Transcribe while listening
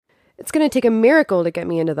It's going to take a miracle to get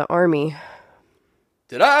me into the army.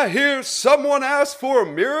 Did I hear someone ask for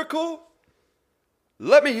a miracle?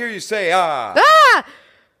 Let me hear you say, ah. Ah!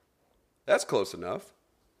 That's close enough.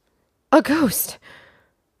 A ghost.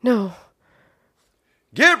 No.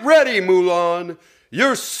 Get ready, Mulan.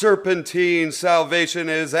 Your serpentine salvation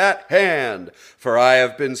is at hand, for I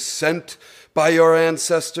have been sent by your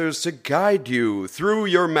ancestors to guide you through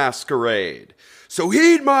your masquerade. So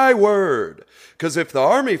heed my word, because if the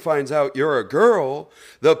army finds out you're a girl,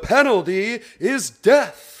 the penalty is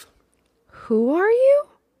death. Who are you?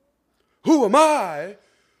 Who am I?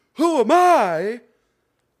 Who am I?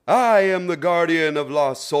 I am the guardian of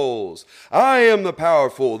lost souls. I am the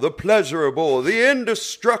powerful, the pleasurable, the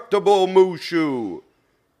indestructible Mushu.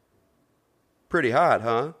 Pretty hot,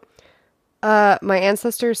 huh? My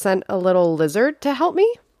ancestor sent a little lizard to help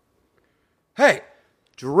me? Hey,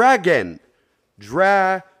 dragon.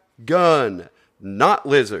 Dragon, not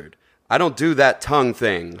lizard. I don't do that tongue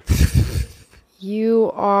thing. You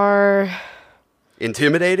are...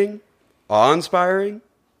 Intimidating? Awe-inspiring?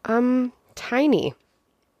 Tiny.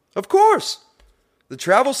 Of course. The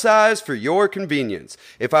travel size for your convenience.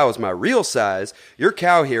 If I was my real size, your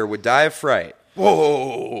cow here would die of fright.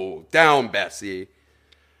 Whoa, down, Bessie.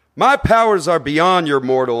 My powers are beyond your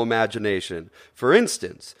mortal imagination. For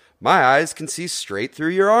instance, my eyes can see straight through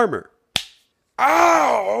your armor.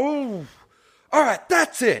 Ow! All right,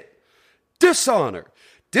 that's it. Dishonor.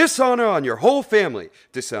 Dishonor on your whole family.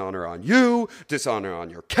 Dishonor on you. Dishonor on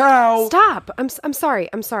your cow. Stop. I'm sorry.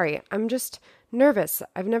 I'm sorry. I'm just nervous.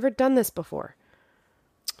 I've never done this before.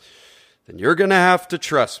 Then you're going to have to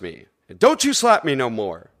trust me. And don't you slap me no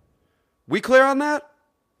more. We clear on that?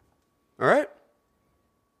 All right?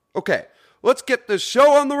 Okay, let's get this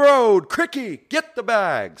show on the road. Cricky, get the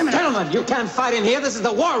bags. Gentlemen, you can't fight in here. This is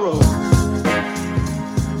the war room.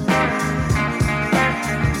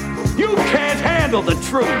 You can't handle the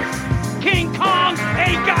truth. King Kong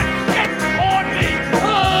ain't got shit on me.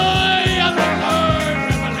 I am the third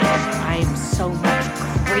revelation. I am so much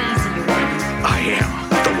crazier than you. I am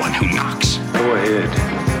the one who knocks. Go ahead.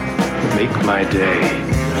 Make my day.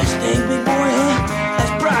 Best thing, big boy, huh?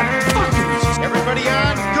 That's Brock. Fucking Everybody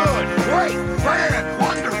on? Good. Great. Grand.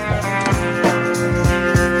 Wonderful.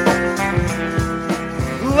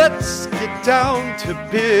 Let's get down to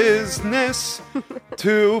business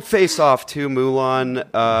to Face Off, two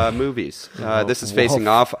Mulan movies. This is Facing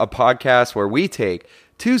Off, a podcast where we take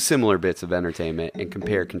two similar bits of entertainment and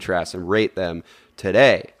compare, contrast, and rate them.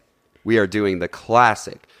 Today, we are doing the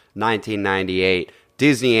classic 1998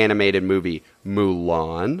 Disney animated movie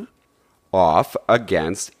Mulan off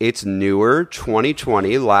against its newer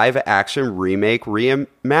 2020 live-action remake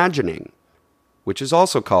reimagining, which is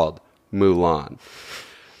also called Mulan.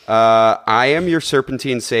 I am your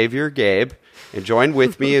serpentine savior, Gabe, and joined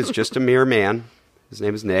with me is just a mere man. His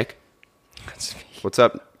name is Nick. That's me. What's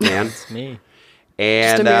up, man? It's me.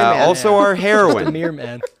 And mere man. also our heroine. A mere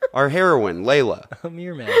man. Our heroine, Layla. A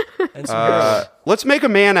mere man. And some heroin. Let's make a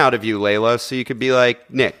man out of you, Layla, so you could be like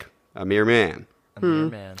Nick, a mere man. A mere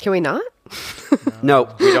man. Can we not?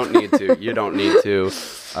 No, we don't need to. You don't need to.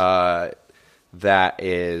 That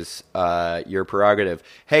is your prerogative.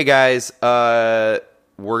 Hey, guys,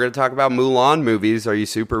 we're going to talk about Mulan movies. Are you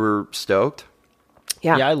super stoked?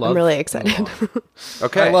 Yeah, Yeah, I love I'm really excited.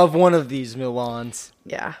 Okay. I love one of these Mulans.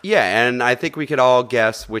 Yeah. Yeah, and I think we could all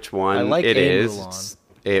guess which one I like it a is. Mulan.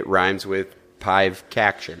 It rhymes with Pive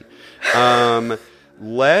Caction.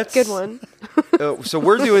 Let's Good one. So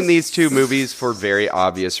we're doing these two movies for very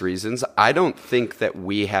obvious reasons. I don't think that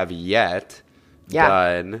we have yet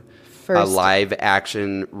done a First live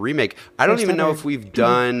action remake. I don't even know ever. if we've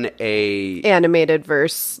done a animated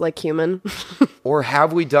verse like human. or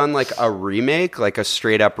have we done like a remake, like a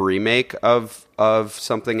straight up remake of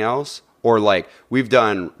something else, or like we've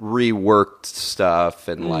done reworked stuff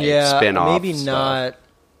and like spin-off maybe stuff. not.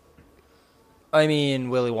 I mean,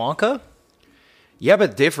 Willy Wonka? Yeah,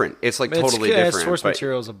 but different. It's like totally different. It's source but-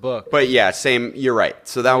 material is a book. But yeah, same. You're right.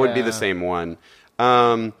 So that would be the Yeah. same one.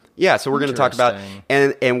 Yeah, so we're going to talk about,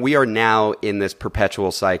 and we are now in this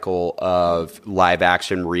perpetual cycle of live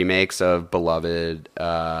action remakes of beloved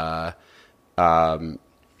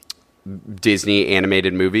Disney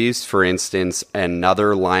animated movies. For instance,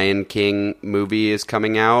 another Lion King movie is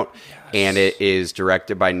coming out, and it is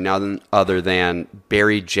directed by none other than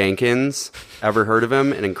Barry Jenkins. Ever heard of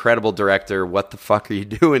him? An incredible director. What the fuck are you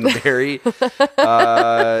doing, Barry?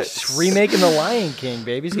 Just remaking The Lion King,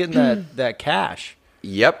 baby. He's getting that cash.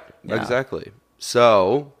 Yep, Yeah. exactly.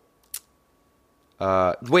 So,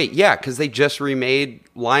 wait, yeah, because they just remade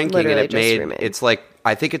Lion King, Literally and it just made remade. it's like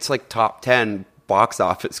I think it's like top 10 box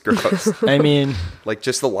office gross. I mean, Like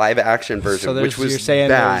just the live action version, so which was you're saying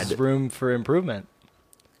bad. there's room for improvement.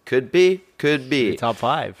 Could be. Top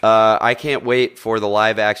 5. I can't wait for the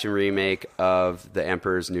live action remake of The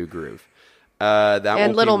Emperor's New Groove. That And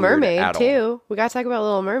won't be Little weird Mermaid at all. too. We got to talk about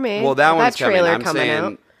Little Mermaid. Well, that one's trailer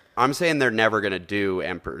coming. I'm saying they're never going to do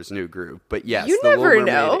Emperor's New Groove, but yes, You the never Little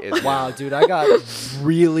Mermaid know. is Wow, dude, I got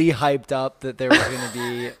really hyped up that there was going to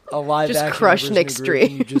be a live Just action crush version Nick's of Groove, and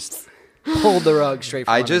dream. You just pulled the rug straight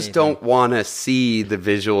from I just underneath don't me. want to see the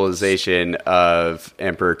visualization of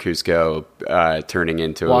Emperor Cusco turning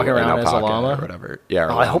into Walking an around as a alpaca llama? or whatever. Yeah,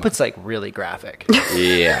 or Oh, I hope llama. it's like really graphic.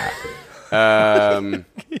 Yeah.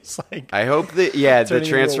 It's like I hope that the Turning into a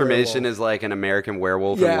transformation werewolf. is like an American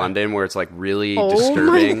Werewolf Yeah. in London, where it's like really Oh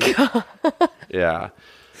disturbing. my God. Yeah,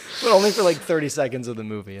 but only for like 30 seconds of the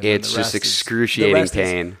movie. And then it's the just rest is- excruciating the rest is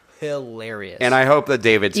pain. Hilarious. And I hope that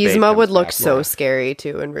David Spade Yzma comes would look back so more. scary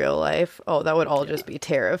too in real life. Oh, that would all just be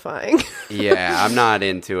terrifying. Yeah, I'm not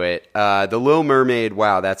into it. The Little Mermaid,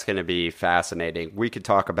 wow, that's going to be fascinating. We could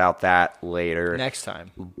talk about that later. next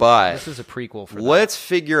time. But This is a prequel for that. let's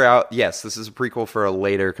figure out. Yes, this is a prequel for a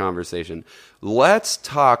later conversation. Let's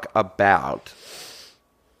talk about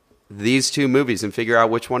these two movies and figure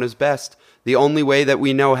out which one is best. The only way that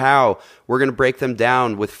we know how, we're going to break them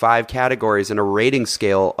down with 5 categories and a rating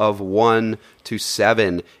scale of 1 to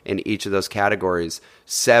 7 in each of those categories.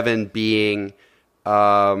 7 being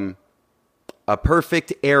a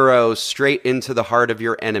perfect arrow straight into the heart of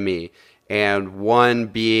your enemy, and 1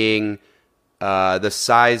 being the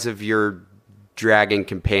size of your dragon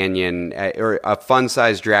companion, or a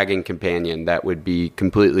fun-sized dragon companion that would be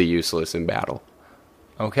completely useless in battle.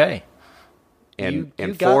 Okay. And You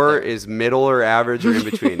and got 4 there. is middle or average or in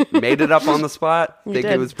between. Made it up on the spot. You Think it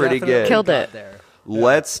did. was pretty Definitely good. Killed got it. there.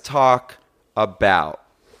 Let's talk about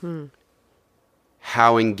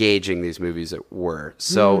how engaging these movies were.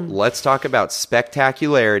 So let's talk about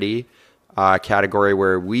spectacularity, category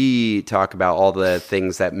where we talk about all the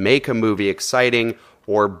things that make a movie exciting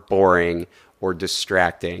or boring or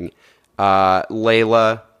distracting.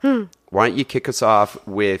 Layla, why don't you kick us off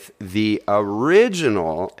with the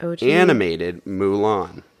original OG. animated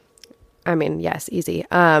Mulan? I mean, yes, easy.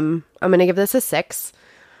 I'm gonna give this a 6.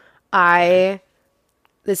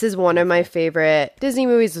 This is one of my favorite Disney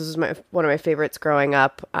movies. This was one of my favorites growing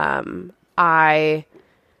up. I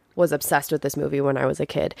was obsessed with this movie when I was a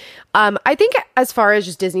kid. I think as far as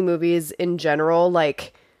just Disney movies in general,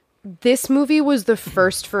 like this movie was the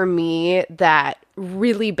first for me that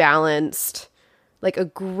really balanced like a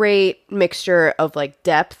great mixture of like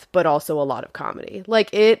depth, but also a lot of comedy.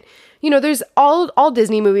 Like it, there's all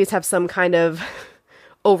Disney movies have some kind of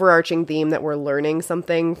overarching theme that we're learning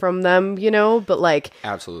something from them, but like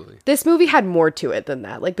Absolutely. this movie had more to it than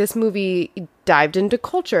that. Like this movie dived into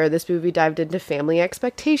culture. This movie dived into family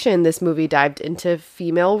expectation. This movie dived into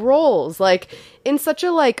female roles, like in such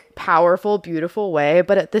a like powerful, beautiful way,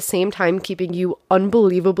 but at the same time keeping you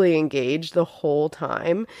unbelievably engaged the whole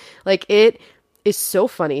time. Like it is so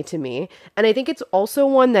funny to me. And I think it's also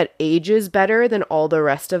one that ages better than all the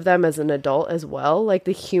rest of them as an adult as well. Like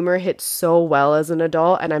the humor hits so well as an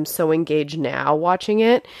adult, and I'm so engaged now watching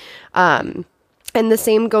it. And the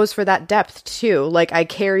same goes for that depth too. Like I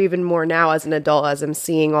care even more now as an adult as I'm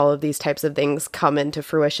seeing all of these types of things come into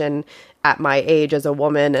fruition at my age as a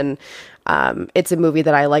woman. And it's a movie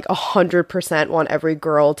that I like 100% want every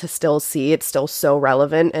girl to still see. It's still so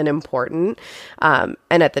relevant and important. And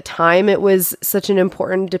at the time it was such an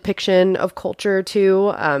important depiction of culture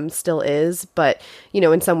too, still is, but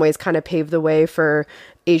in some ways kind of paved the way for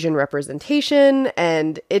Asian representation.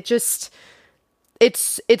 And it just,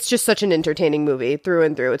 it's just such an entertaining movie through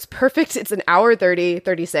and through. It's perfect. It's an hour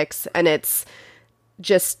 36, and it's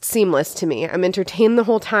just seamless to me. I'm entertained the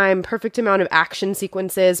whole time. Perfect amount of action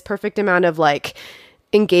sequences, perfect amount of like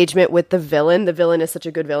engagement with the villain. The villain is such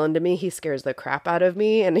a good villain to me. He scares the crap out of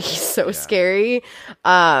me, and he's so scary.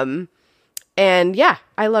 And yeah,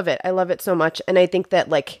 I love it. I love it so much. And I think that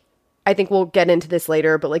I think we'll get into this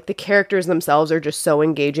later, but like the characters themselves are just so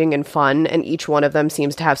engaging and fun, and each one of them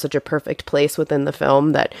seems to have such a perfect place within the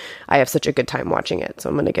film that I have such a good time watching it. So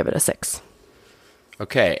I'm going to give it a 6.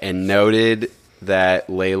 Okay, and noted that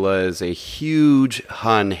Layla is a huge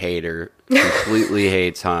Hun hater, completely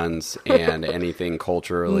hates Huns and anything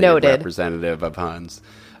culturally Noted. representative of Huns,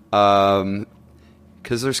 because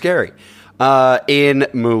they're scary. In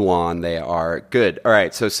Mulan, they are good. All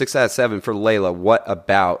right, so 6 out of 7 for Layla. What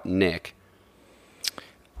about Nick?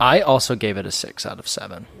 I also gave it a 6 out of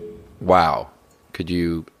 7. Wow, could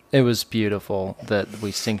you? It was beautiful that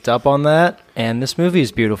we synced up on that. And this movie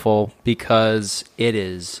is beautiful because it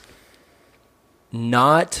is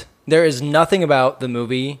not There is nothing about the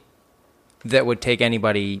movie that would take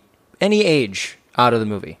anybody, any age, out of the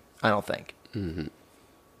movie, I don't think.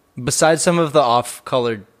 Mm-hmm. Besides some of the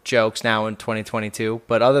off-colored jokes now in 2022,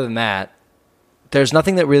 but other than that, there's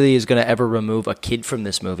nothing that really is going to ever remove a kid from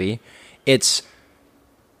this movie. It's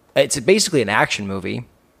basically an action movie,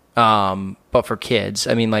 but for kids.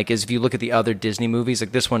 I mean, like, as if you look at the other Disney movies,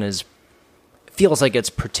 like this one feels like it's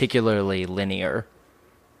particularly linear.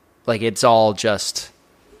 Like, it's all just...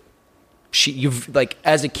 You've like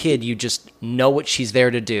as a kid, you just know what she's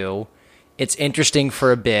there to do. It's interesting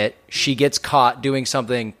for a bit. She gets caught doing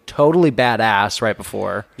something totally badass right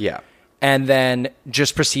before. Yeah. And then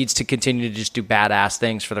just proceeds to continue to just do badass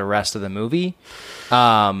things for the rest of the movie. So,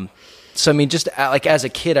 I mean, just like as a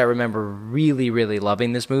kid, I remember really, really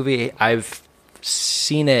loving this movie. I've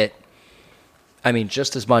seen it, I mean,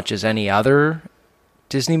 just as much as any other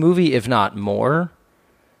Disney movie, if not more.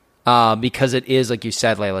 Because it is, like you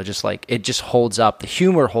said, Layla, just like it just holds up. The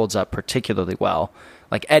humor holds up particularly well.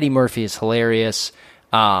 Like Eddie Murphy is hilarious.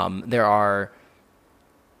 There are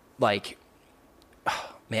like,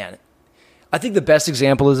 oh, man, I think the best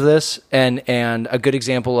example is this, and a good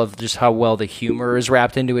example of just how well the humor is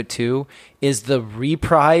wrapped into it too, is the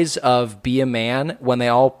reprise of Be a Man when they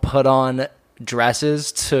all put on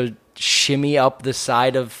dresses to shimmy up the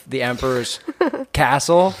side of the Emperor's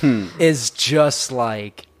castle is just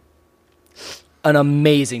like an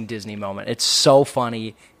amazing Disney moment. It's so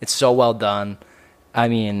funny. It's so well done. I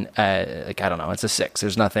mean, like, I don't know. It's a 6.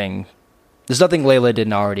 There's nothing Layla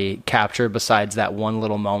didn't already capture besides that one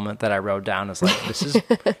little moment that I wrote down as like, this is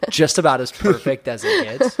just about as perfect as it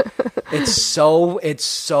gets. It's so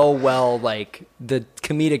well, like, the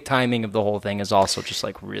comedic timing of the whole thing is also just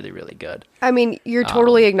like really, really good. I mean, you're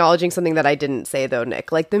totally acknowledging something that I didn't say though,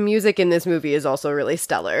 Nick. Like, the music in this movie is also really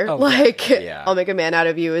stellar. Oh, like, yeah. I'll Make a Man Out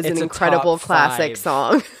of You is It's an a incredible top classic 5.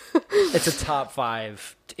 song. It's a top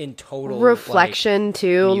 5 in total. Reflection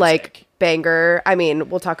too, music. like banger. I mean,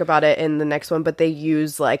 we'll talk about it in the next one, but they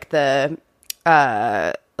use like the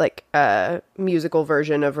musical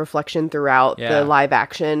version of Reflection throughout the live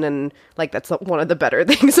action, and like that's one of the better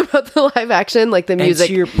things about the live action, like the music.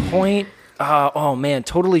 And to your point, oh man,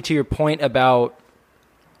 totally to your point about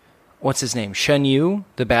what's his name, Shen Yu,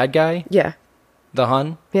 the bad guy, Yeah. the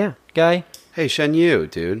Hun Yeah. guy. Hey, Shen Yu,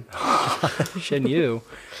 dude. Shen Yu,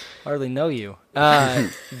 hardly know you.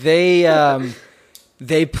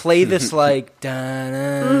 They play this like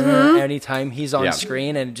anytime he's on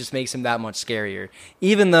screen, and it just makes him that much scarier.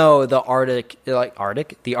 Even though the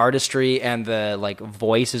the artistry and the like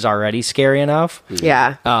voice is already scary enough.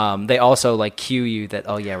 Yeah. They also like cue you that,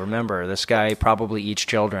 oh yeah, remember this guy probably eats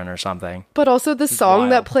children or something. But also the song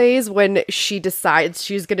wild. that plays when she decides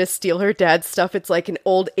she's going to steal her dad's stuff, it's like an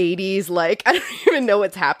old 80s, like, I don't even know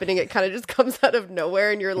what's happening. It kind of just comes out of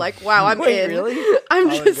nowhere, and you're like, wow, I'm Wait, in. really? I'm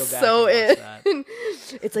I wanna just go back so and in. watch that.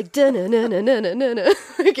 It's like, da-na-na-na-na-na-na.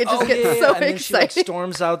 Like, it just gets so and then she like exciting.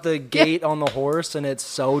 storms out the gate on the horse, and it's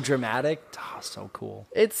so dramatic. Oh, so cool.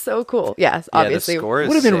 It's so cool. Yes, obviously. Yeah, the score is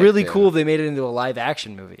Would have been sick, really dude. cool if they made it into a live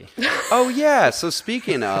action movie. Oh yeah. So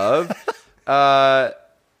speaking of, Layla,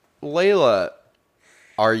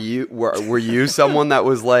 were you someone that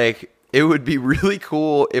was like, it would be really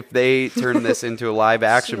cool if they turned this into a live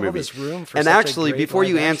action See all movie? this room for And such a actually, great before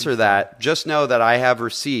you live action answer film. that, just know that I have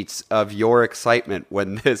receipts of your excitement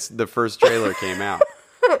when the first trailer came out.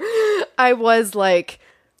 I was like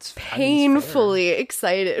painfully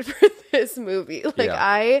excited for this movie. Like,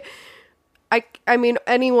 Yeah. I mean,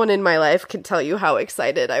 anyone in my life can tell you how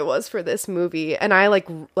excited I was for this movie, and I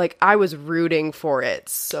like I was rooting for it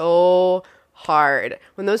so hard.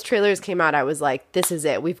 When those trailers came out, I was like, this is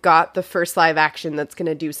it. We've got the first live action that's going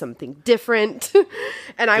to do something different.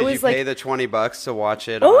 And I Did was you like, pay the $20 to watch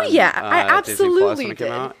it? oh on, yeah, I Disney Plus when absolutely it came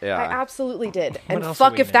did. out? Yeah. I absolutely did. And else are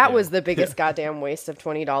fuck we if gonna that do? was the biggest goddamn waste of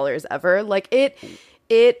 $20 ever. Like, it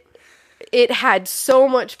had so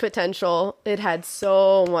much potential. It had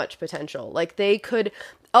so much potential. Like, they could,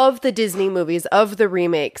 of the Disney movies, of the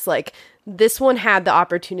remakes, like, this one had the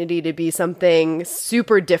opportunity to be something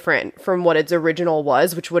super different from what its original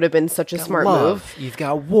was, which would have been such a smart move. You've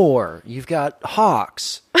got war. You've got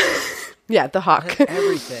hawks. Yeah, the hawk.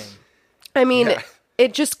 Everything. I mean,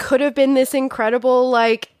 it just could have been this incredible,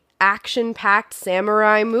 like, action-packed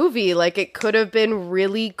samurai movie. Like, it could have been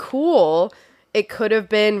really cool. It could have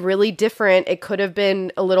been really different. It could have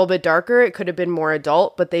been a little bit darker. It could have been more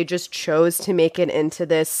adult, but they just chose to make it into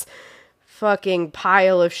this fucking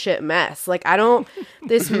pile of shit mess. Like,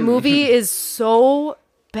 this movie is so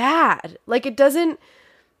bad. Like,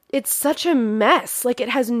 it's such a mess. Like, it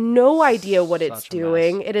has no idea what it's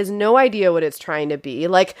doing. It has no idea what it's trying to be.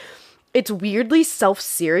 Like, it's weirdly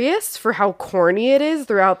self-serious for how corny it is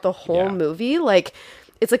throughout the whole movie. Like,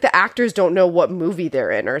 it's like the actors don't know what movie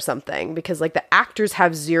they're in or something, because like the actors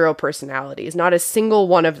have zero personalities. Not a single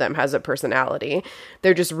one of them has a personality.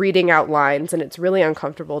 They're just reading out lines, and it's really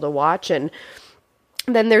uncomfortable to watch. And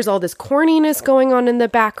then there's all this corniness going on in the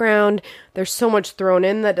background. There's so much thrown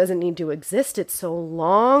in that doesn't need to exist. It's so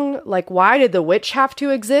long. Like, why did the witch have to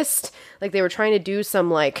exist? Like, they were trying to do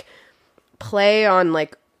some like play on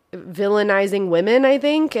like villainizing women, I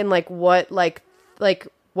think, and like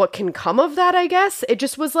what can come of that, I guess. It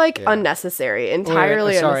just was like unnecessary,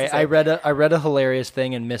 entirely Sorry, unnecessary. I read a hilarious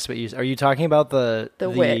thing and missed what you. Are you talking about the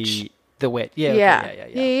witch? The witch. Yeah. Yeah.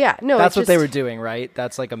 Okay, Yeah. No, that's it's what they just- were doing, right?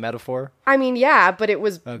 That's like a metaphor. I mean, yeah, but it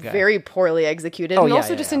was Okay. very poorly executed, Oh, and yeah,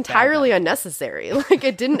 also yeah, just yeah. entirely unnecessary. Like,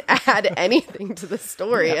 it didn't add anything to the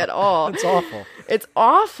story at all. It's awful. It's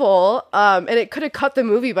awful. And it could have cut the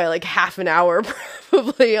movie by like half an hour,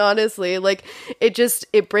 probably, honestly. Like,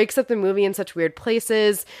 it breaks up the movie in such weird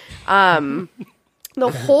places. The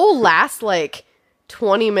whole last like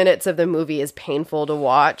 20 minutes of the movie is painful to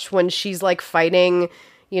watch when she's like fighting,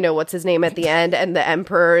 you know, what's his name at the end, and the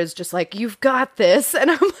emperor is just like, you've got this. And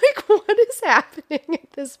I'm like, what is happening at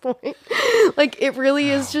this point? Like, it really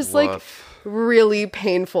is just like really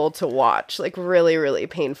painful to watch. Like, really, really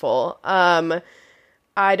painful. I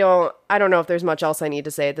don't know if there's much else I need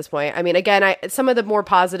to say at this point. I mean, again, some of the more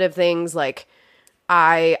positive things, like,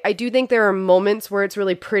 I do think there are moments where it's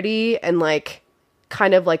really pretty and like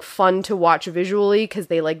kind of like fun to watch visually, because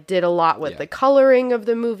they like did a lot with the coloring of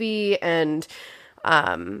the movie, and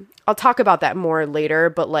I'll talk about that more later,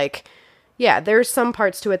 but like, yeah, there's some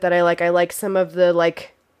parts to it that I like. I like some of the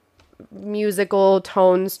like musical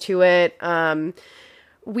tones to it.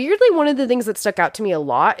 Weirdly, one of the things that stuck out to me a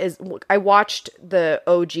lot is I watched the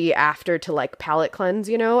OG after to like palate cleanse,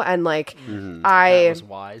 you know, and like That was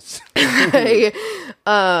wise.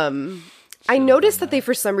 I noticed that they,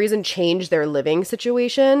 for some reason, changed their living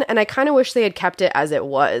situation, and I kind of wish they had kept it as it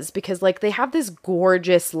was, because like they have this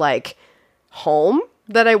gorgeous like home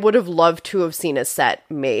that I would have loved to have seen a set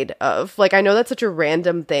made of. Like, I know that's such a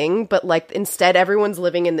random thing, but like instead everyone's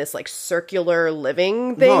living in this like circular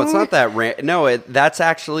living thing. No, it's not that that's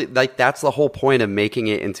actually like that's the whole point of making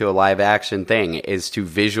it into a live action thing, is to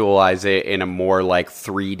visualize it in a more like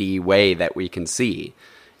 3D way that we can see.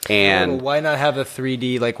 And Well, why not have a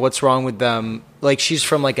 3D? Like, what's wrong with them? Like, she's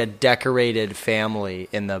from like a decorated family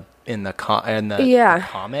in the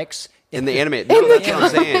comics. in the anime, no, that's what I'm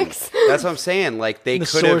saying. That's what I'm saying. Like, they The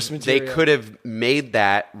could source have, they material. could have made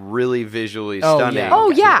that really visually Oh, stunning. yeah. Oh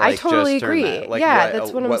yeah, Like, I just totally turn agree. that. Like, Yeah,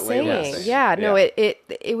 that's what I'm Layla was saying. saying. Yeah, no,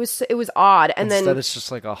 it was odd, and Instead, then it's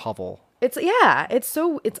just like a hovel. it's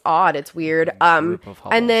odd, it's weird. group of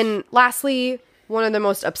hovels. And then lastly, one of the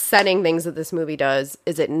most upsetting things that this movie does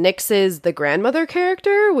is it nixes the grandmother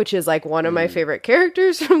character, which is like one of my favorite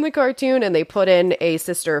characters from the cartoon, and they put in a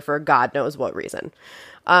sister for God knows what reason.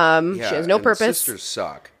 She has no and purpose. Sisters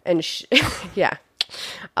suck. And she, yeah,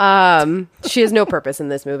 she has no purpose in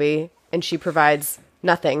this movie, and she provides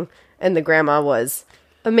nothing. And the grandma was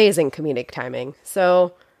amazing comedic timing.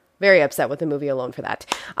 So very upset with the movie alone for that.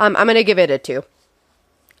 I'm gonna give it a 2.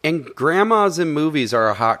 And grandmas in movies are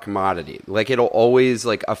a hot commodity. Like, it'll always,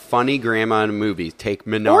 like, a funny grandma in a movie, take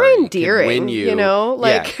Minari, Or can endearing, win you know,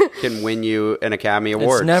 like- can win you an Academy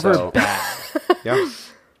Award. It's never so. bad. Yeah,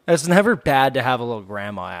 It's never bad to have a little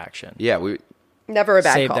grandma action. yeah, we Never a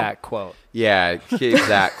bad Save call. that quote. yeah keep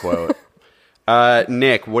that quote.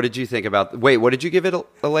 Nick, what did you think about? Wait, what did you give it,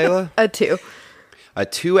 Alayla? A 2. A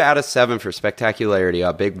 2 out of 7 for spectacularity.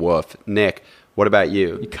 A big woof. Nick, what about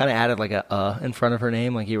you? You kind of added like a in front of her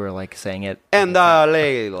name, like you were like saying it. And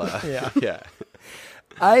Layla.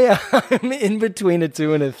 Yeah. I'm in between a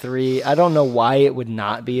 2 and a 3. I don't know why it would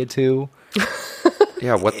not be a 2.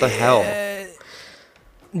 Yeah. What the hell?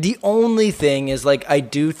 The only thing is, like, I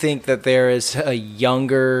do think that there is a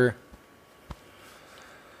younger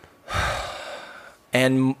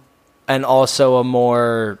and also a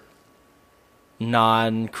more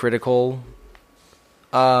non-critical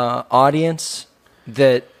audience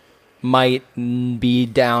that might be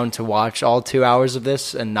down to watch all 2 hours of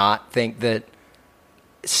this and not think that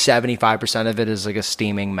 75% of it is like a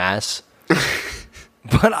steaming mess.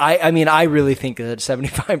 But I mean, I really think that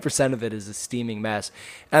 75% of it is a steaming mess.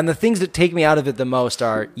 And the things that take me out of it the most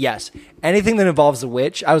are, yes, anything that involves a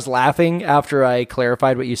witch. I was laughing after I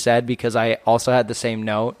clarified what you said because I also had the same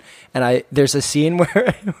note. And there's a scene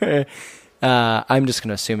where I'm just going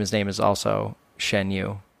to assume his name is also Shen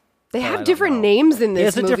Yu. They have different names in He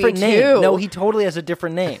this has a movie different too. name. No, he totally has a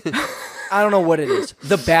different name. I don't know what it is.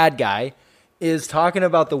 The bad guy is talking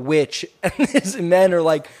about the witch, and these men are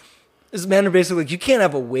like, This men are basically like, you can't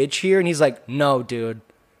have a witch here, and he's like, no, dude,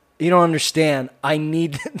 you don't understand. I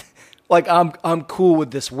need, like, I'm cool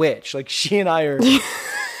with this witch. Like, she and I are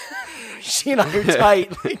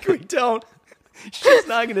tight. Like, we don't. She's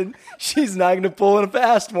not gonna pull in a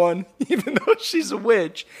fast one, even though she's a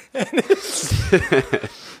witch. And it's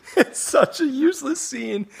such a useless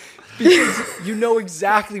scene because you know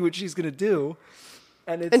exactly what she's gonna do.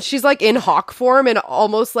 And she's like in hawk form, and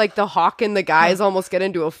almost like the hawk and the guys almost get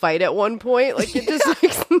into a fight at one point. Like it just like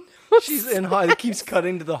she's in hawk. It keeps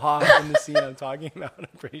cutting to the hawk in the scene I'm talking about. I'm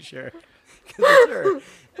pretty sure because it's her,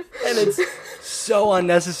 and it's so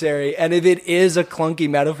unnecessary. And if it is a clunky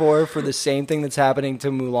metaphor for the same thing that's happening to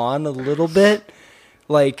Mulan a little bit,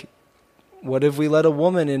 like, what if we let a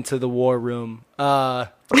woman into the war room?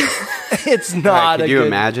 It's not. Could you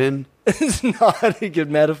imagine? It's not a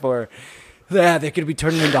good metaphor. Yeah, they could be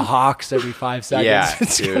turning into hawks every 5 seconds. Yeah,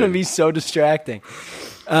 it's going to be so distracting.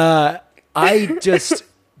 There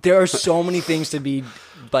are so many things to be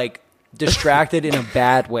like distracted in a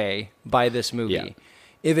bad way by this movie. Yeah.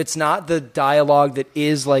 If it's not the dialogue that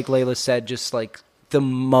is, like Layla said, just like the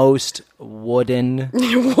most wooden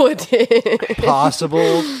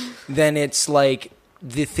possible, then it's like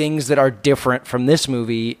the things that are different from this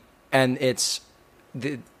movie, and it's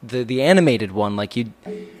the animated one. Like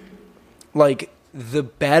the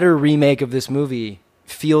better remake of this movie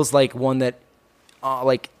feels like one that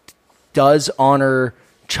like does honor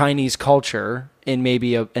Chinese culture in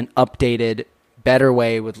maybe an updated, better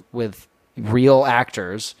way with real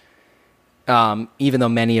actors, even though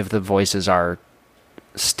many of the voices are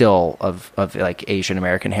still of like Asian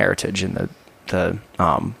American heritage in the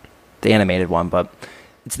animated one. But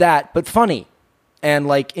it's that, but funny and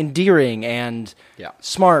like endearing and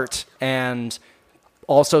smart, and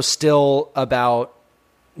also still about,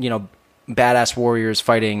 badass warriors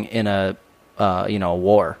fighting in a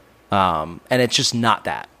war. And it's just not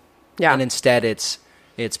that. Yeah. And instead it's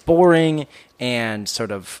boring and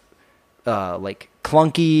sort of like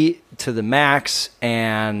clunky to the max,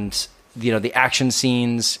 and the action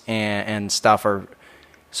scenes and stuff are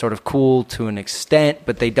sort of cool to an extent,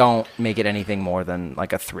 but they don't make it anything more than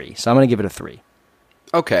like a 3. So I'm going to give it a 3.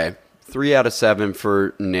 Okay. 3 out of 7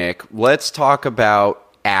 for Nick. Let's talk about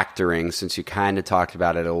acting, since you kind of talked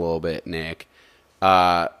about it a little bit, Nick.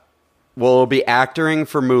 Well, it'll be acting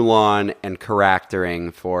for Mulan and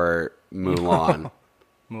charactering for Mulan.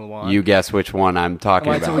 Mulan. You guess which one I'm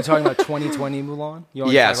talking about. So we're talking about 2020 Mulan?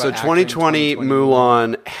 Yeah, so 2020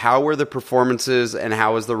 Mulan, how were the performances and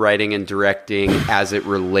how was the writing and directing as it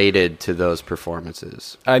related to those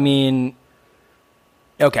performances? I mean,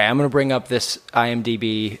 okay, I'm going to bring up this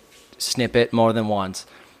IMDb snippet more than once.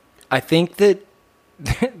 I think that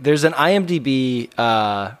there's an IMDb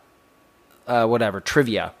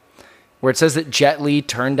trivia where it says that Jet Li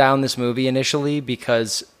turned down this movie initially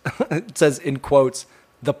because it says in quotes,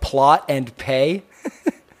 the plot and pay,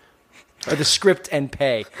 or the script and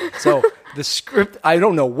pay. So the script, I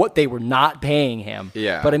don't know what they were not paying him.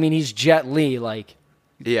 Yeah. But I mean, he's Jet Li, like,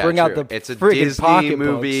 yeah, bring out the it's a friggin' Disney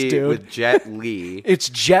movie dude. with Jet Li. It's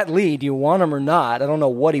Jet Li. Do you want him or not? I don't know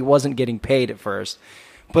what he wasn't getting paid at first.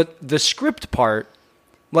 But the script part,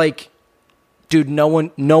 like, dude, no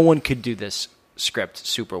one could do this script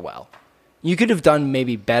super well. You could have done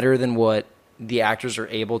maybe better than what the actors are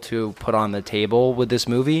able to put on the table with this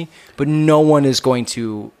movie, but no one is going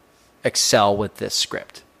to excel with this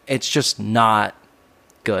script. It's just not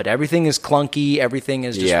good. Everything is clunky. Everything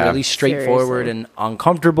is just really straightforward and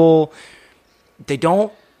uncomfortable. They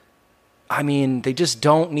just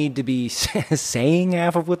don't need to be saying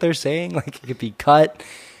half of what they're saying. Like, it could be cut.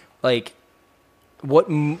 Like,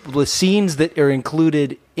 the scenes that are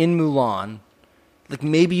included in Mulan, like,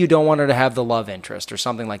 maybe you don't want her to have the love interest or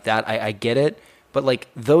something like that. I get it. But, like,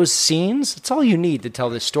 those scenes, it's all you need to tell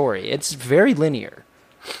this story. It's very linear.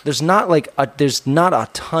 There's not a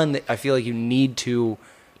ton that I feel like you need to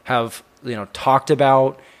have, talked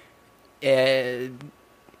about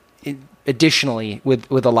additionally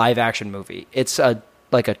with a live action movie. It's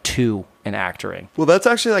like a 2 in acting. Well, that's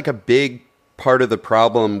actually like a big part of the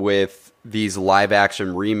problem with these live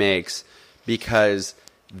action remakes, because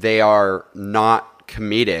they are not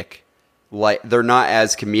comedic. Like, they're not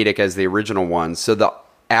as comedic as the original ones. So the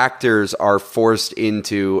actors are forced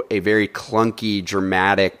into a very clunky,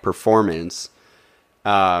 dramatic performance.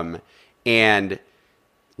 And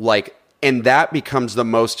that becomes the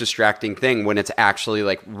most distracting thing when it's actually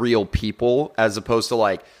like real people, as opposed to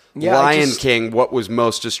like Lion King. What was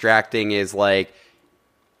most distracting is like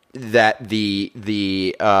that the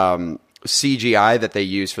CGI that they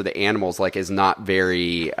use for the animals like is not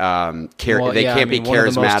very they can't be One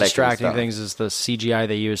of the most charismatic. distracting things is the CGI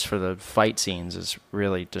they use for the fight scenes is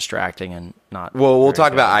really distracting and not. Well, we'll very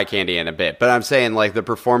talk good. about eye candy in a bit, but I'm saying like the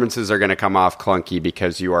performances are going to come off clunky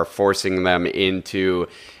because you are forcing them into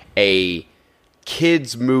a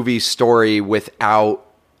kids movie story without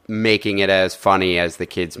making it as funny as the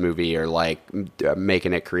kids movie or like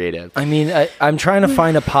making it creative. I mean, I'm trying to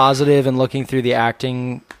find a positive and looking through the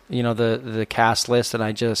acting, the cast list, and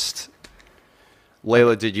I just.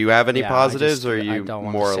 Layla, did you have any Yeah, positives, or are I you don't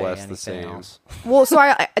wanna more or say less the anything same? else. Well, so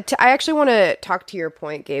I actually want to talk to your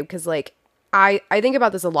point, Gabe, because like I think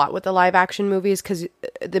about this a lot with the live action movies, because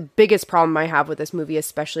the biggest problem I have with this movie,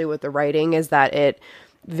 especially with the writing, is that it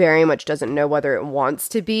very much doesn't know whether it wants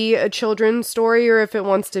to be a children's story or if it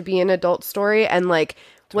wants to be an adult story. And like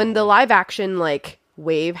when the live action like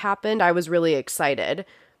wave happened, I was really excited.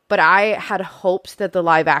 But I had hoped that the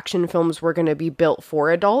live action films were going to be built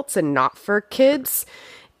for adults and not for kids.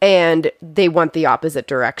 And they went the opposite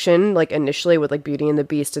direction. Like initially with like Beauty and the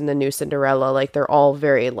Beast and the new Cinderella, like they're all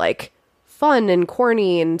very like fun and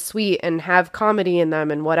corny and sweet and have comedy in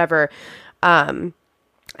them and whatever.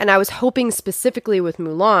 And I was hoping specifically with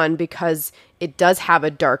Mulan, because it does have a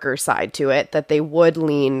darker side to it, that they would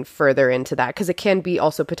lean further into that, because it can be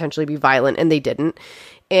also potentially be violent, and they didn't.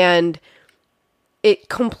 And it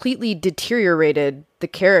completely deteriorated the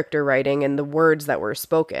character writing and the words that were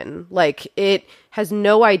spoken. Like, it has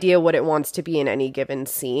no idea what it wants to be in any given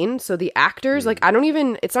scene. So the actors, like,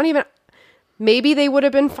 it's not even, maybe they would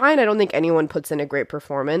have been fine. I don't think anyone puts in a great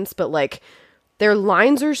performance, but like, their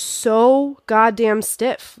lines are so goddamn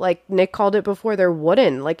stiff. Like Nick called it before, they're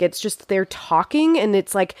wooden. Like it's just, they're talking and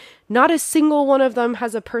it's like not a single one of them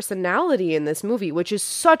has a personality in this movie, which is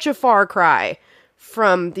such a far cry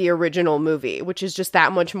from the original movie, which is just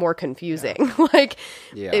that much more confusing. Like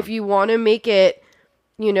if you want to make it,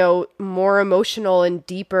 more emotional and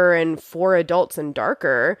deeper and for adults and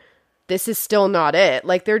darker, this is still not it.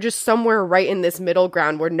 Like they're just somewhere right in this middle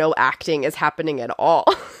ground where no acting is happening at all.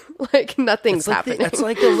 Like nothing's happening. It's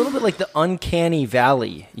like a little bit like the uncanny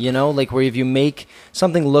valley, like where if you make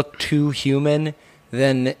something look too human,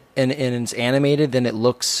 then and it's animated, then it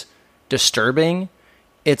looks disturbing.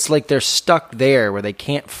 It's like they're stuck there where they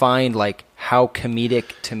can't find like how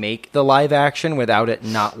comedic to make the live action without it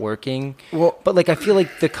not working. Well, but like I feel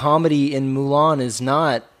like the comedy in Mulan is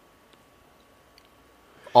not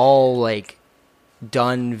all like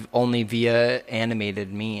done only via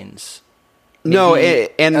animated means. No,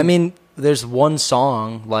 Maybe- and I mean, there's one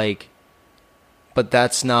song, like, but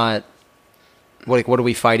that's not. What are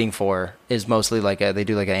we fighting for? Is mostly like they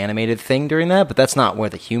do like an animated thing during that, but that's not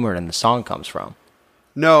where the humor in the song comes from.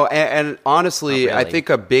 No, and honestly, Not really. I think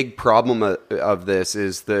a big problem of this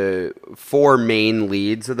is the four main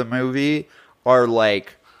leads of the movie are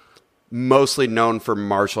like mostly known for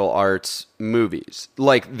martial arts movies.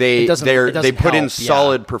 Like they doesn't put in help,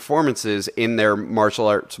 solid performances in their martial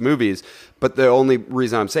arts movies, but the only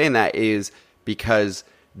reason I'm saying that is because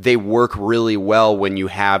they work really well when you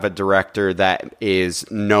have a director that is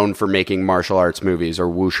known for making martial arts movies or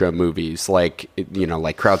wuxia movies, like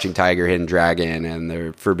like Crouching Tiger, Hidden Dragon, and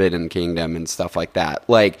the Forbidden Kingdom and stuff like that.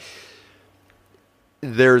 Like,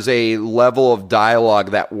 there's a level of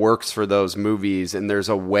dialogue that works for those movies, and there's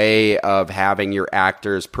a way of having your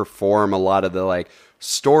actors perform a lot of the like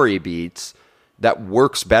story beats that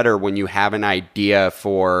works better when you have an idea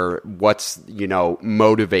for what's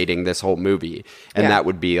motivating this whole movie, and that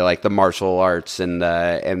would be like the martial arts and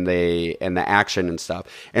the action and stuff.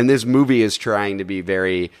 And this movie is trying to be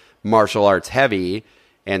very martial arts heavy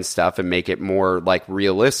and stuff and make it more like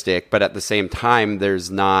realistic, but at the same time, there's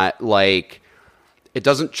not like. It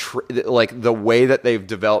doesn't like the way that they've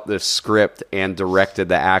developed this script and directed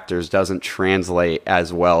the actors doesn't translate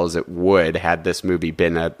as well as it would had this movie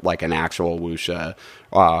been an actual wuxia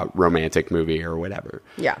romantic movie or whatever.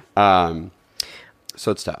 Yeah.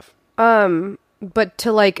 So it's tough. But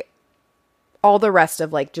to like all the rest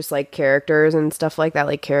of like just like characters and stuff like that,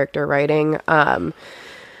 like character writing, I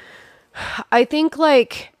think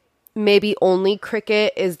like maybe only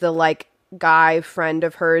Cricket is the like guy friend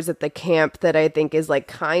of hers at the camp that I think is like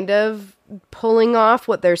kind of pulling off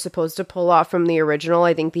what they're supposed to pull off from the original.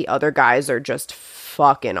 I think the other guys are just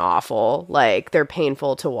fucking awful. Like they're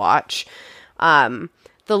painful to watch. The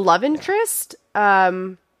love interest,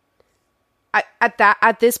 at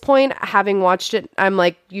this point, having watched it, I'm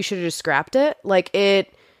like, you should have just scrapped it. Like it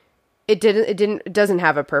doesn't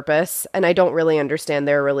have a purpose, and I don't really understand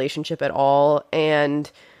their relationship at all. And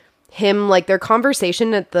him, like, their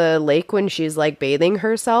conversation at the lake when she's, like, bathing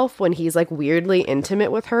herself, when he's, like, weirdly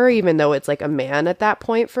intimate with her, even though it's, like, a man at that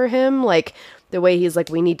point for him, like, the way he's like,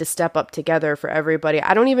 we need to step up together for everybody.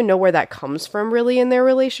 I don't even know where that comes from really in their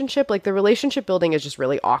relationship. Like, the relationship building is just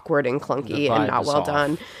really awkward and clunky and not well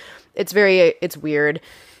done. It's weird.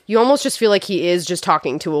 You almost just feel like he is just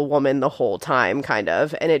talking to a woman the whole time, kind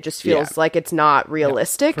of. And it just feels like it's not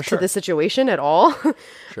realistic to the situation at all.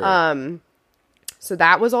 So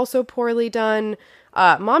that was also poorly done.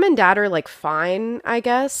 Mom and dad are, like, fine, I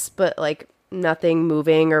guess, but, like, nothing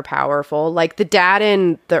moving or powerful. Like, the dad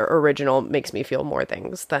in the original makes me feel more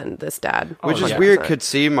things than this dad. Which is weird, because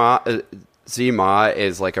Zima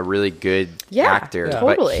is, like, a really good actor. Yeah,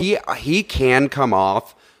 totally. But he can come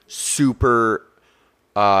off super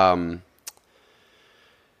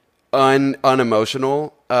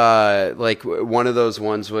unemotional. Like, one of those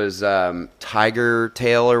ones was Tiger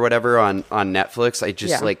Tail or whatever on Netflix. I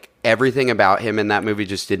just like, everything about him in that movie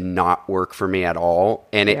just did not work for me at all,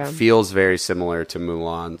 and it feels very similar to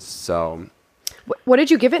Mulan. So what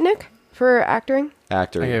did you give it, Nick, for acting? I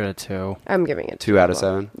gave it a 2. I'm giving it 2 out of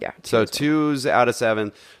 7. Yeah, so 2s out of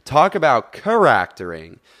 7. Talk about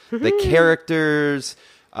charactering. The characters,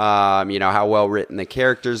 you know, how well written the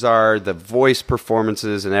characters are, the voice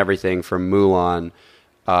performances and everything from Mulan,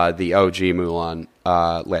 the OG Mulan,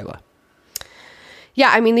 Layla.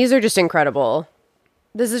 Yeah, I mean, these are just incredible.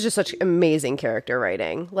 This is just such amazing character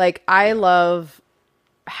writing. Like, I love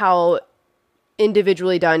how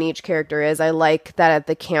individually done each character is. I like that at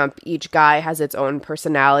the camp, each guy has its own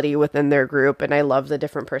personality within their group, and I love the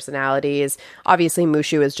different personalities. Obviously,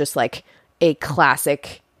 Mushu is just, like, a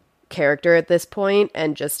classic character at this point,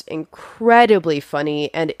 and just incredibly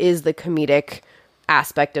funny, and is the comedic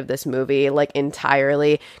aspect of this movie, like,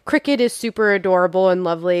 entirely. Cricket is super adorable and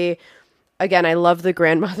lovely. Again, I love the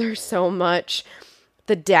grandmother so much.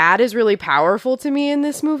 The dad is really powerful to me in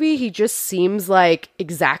this movie. He just seems like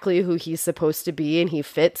exactly who he's supposed to be, and he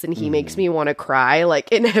fits, and he makes me want to cry,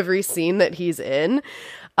 like, in every scene that he's in.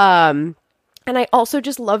 And I also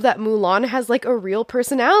just love that Mulan has, like, a real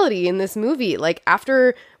personality in this movie. Like,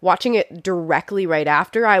 after watching it directly right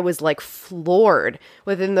after, I was, like, floored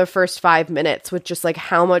within the first 5 minutes with just, like,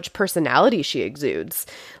 how much personality she exudes.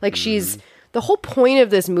 Like, she's... The whole point of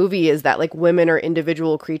this movie is that, like, women are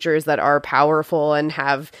individual creatures that are powerful and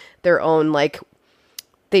have their own, like,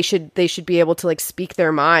 they should be able to, like, speak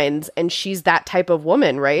their minds, and she's that type of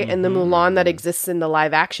woman, right? And the Mulan that exists in the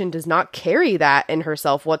live action does not carry that in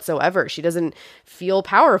herself whatsoever. She doesn't feel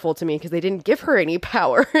powerful to me because they didn't give her any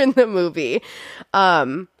power in the movie.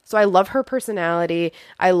 So I love her personality.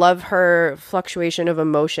 I love her fluctuation of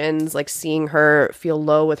emotions, like seeing her feel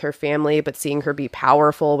low with her family, but seeing her be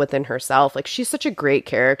powerful within herself. Like, she's such a great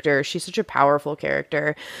character. She's such a powerful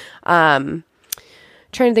character. Trying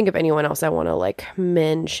to think of anyone else I want to, like,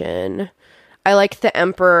 mention. I like the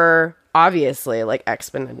Emperor, obviously, like,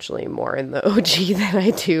 exponentially more in the OG than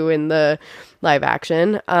I do in the live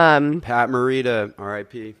action. Pat Morita,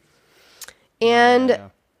 R.I.P. And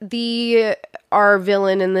our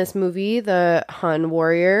villain in this movie, the Hun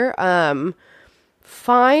warrior,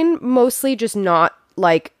 fine, mostly just not,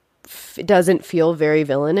 like, doesn't feel very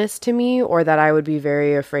villainous to me, or that I would be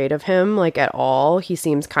very afraid of him, like, at all. He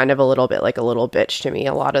seems kind of a little bit like a little bitch to me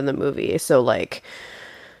a lot of the movie, so, like,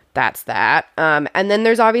 that's that. And then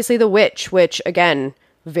there's obviously the witch, which, again,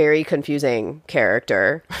 very confusing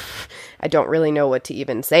character. I don't really know what to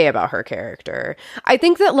even say about her character. I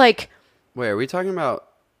think that, like... Wait, are we talking about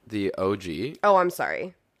the OG? Oh, I'm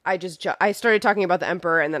sorry. I started talking about the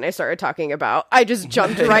Emperor, and then I started talking about... I just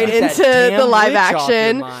jumped right into the live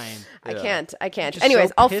action. I can't. Anyways,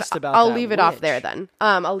 so I'll leave it off there then.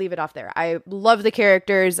 I'll leave it off there. I love the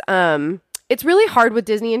characters. It's really hard with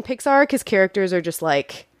Disney and Pixar because characters are just,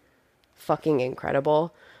 like, fucking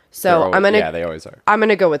incredible. So they always are. I'm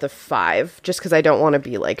gonna go with a 5, just because I don't want to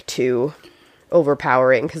be, like, too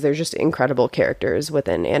overpowering, because there's just incredible characters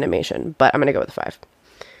within animation. But I'm gonna go with a 5.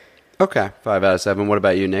 Okay, 5 out of 7. What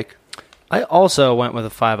about you, Nick? I also went with a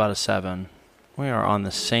 5 out of 7. We are on the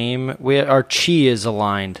same. Our chi is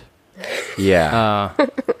aligned. Yeah,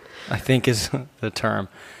 I think is the term.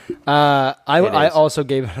 I also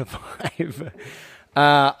gave it a 5.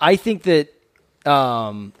 I think that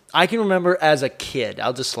I can remember as a kid.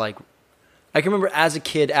 I can remember as a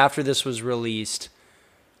kid after this was released.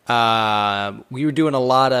 We were doing a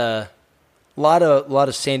lot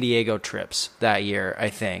of San Diego trips that year, I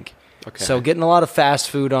think. Okay. So getting a lot of fast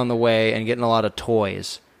food on the way and getting a lot of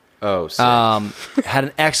toys. Oh, sick. Had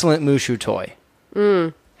an excellent Mushu toy.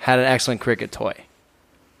 Had an excellent cricket toy.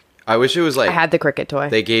 I wish it was like... I had the cricket toy.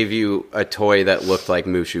 They gave you a toy that looked like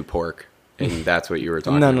Mushu pork, and that's what you were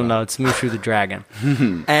talking No, about. no, it's Mushu the Dragon.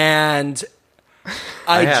 And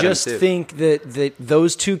I had him just too. think that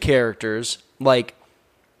those two characters, like,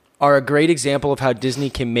 are a great example of how Disney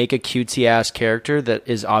can make a cutesy-ass character that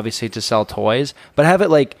is obviously to sell toys, but have it,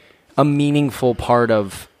 like, a meaningful part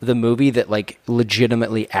of the movie that, like,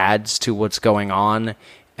 legitimately adds to what's going on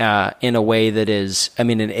in a way that is, I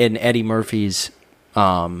mean, in Eddie Murphy's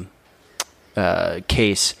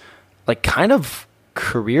case, like, kind of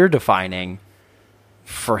career-defining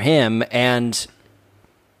for him, and,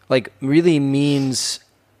 like, really means,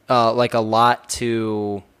 like, a lot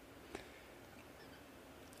to...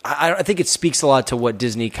 I think it speaks a lot to what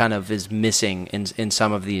Disney kind of is missing in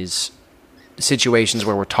some of these situations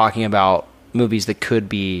where we're talking about movies that could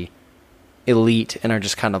be elite and are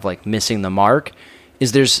just kind of like missing the mark.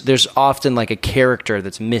 Is there's often like a character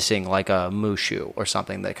that's missing, like a Mushu or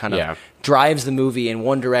something that kind of drives the movie in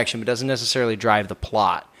one direction but doesn't necessarily drive the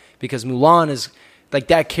plot. Because Mulan is like,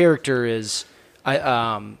 that character is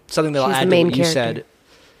something that I'll add to what you said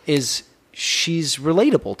is. She's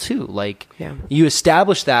relatable too. Like, you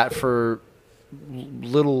establish that for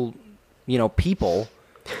little, people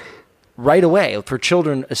right away, for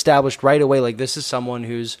children established right away. Like, this is someone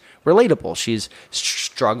who's relatable. She's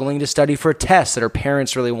struggling to study for a test that her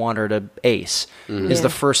parents really want her to ace, is the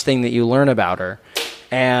first thing that you learn about her.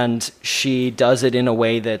 And she does it in a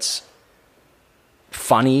way that's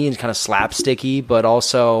funny and kind of slapsticky, but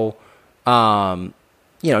also,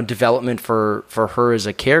 development for her as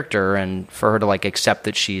a character, and for her to like accept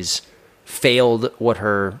that she's failed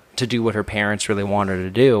to do what her parents really want her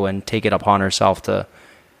to do, and take it upon herself to,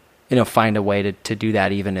 find a way to do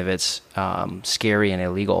that, even if it's scary and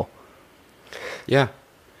illegal. Yeah.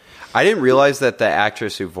 I didn't realize that the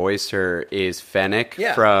actress who voiced her is Fennec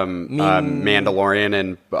from Mandalorian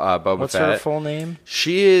and Boba Fett. What's her full name?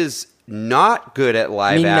 She is not good at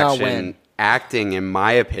live Ming-Na action Wen. acting, in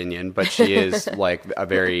my opinion, but she is like a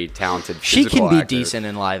very talented She physical can be actor. decent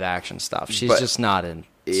in live action stuff. She's But- just not in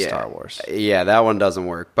Star Wars. Yeah, that one doesn't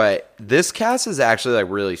work. But this cast is actually like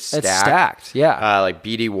really stacked. It's stacked, yeah. Like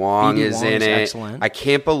BD Wong BD is Wong's in it. excellent. I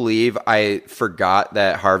can't believe I forgot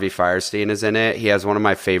that Harvey Fierstein is in it. He has one of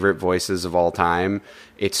my favorite voices of all time.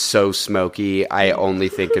 It's so smoky. I only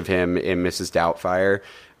think of him in Mrs. Doubtfire.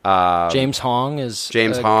 James Hong is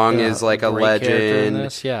like a great character in legend.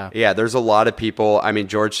 this, Yeah, there's a lot of people. I mean,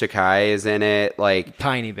 George Takei is in it. Like,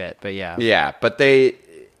 tiny bit, but yeah. yeah, but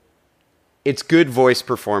it's good voice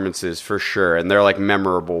performances for sure, and they're like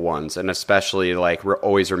memorable ones, and especially like we're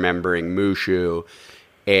always remembering Mushu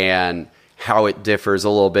and how it differs a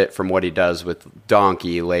little bit from what he does with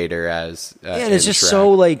Donkey later as and it's in just Shrek.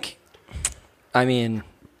 so like, I mean,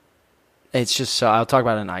 it's just so. I'll talk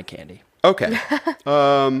about it in Eye Candy. Okay.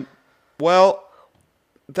 Well,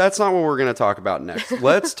 that's not what we're going to talk about next.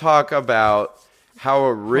 Let's talk about how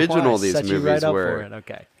original these Set you movies right up were. for it.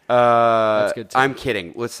 Okay. That's good too. I'm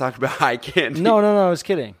kidding. Let's talk about Eye Candy. No, I was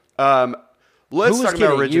kidding. Let's Who was talk kidding? about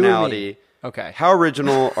You or me? originality. Okay. How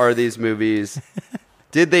original are these movies?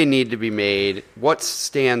 Did they need to be made? What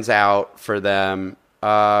stands out for them?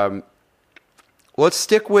 Let's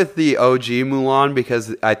stick with the OG Mulan,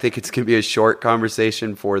 because I think it's going to be a short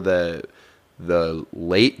conversation for the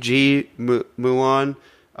late G Mulan.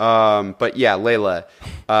 But yeah, Layla,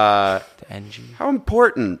 The NG. how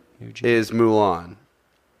important is Mulan?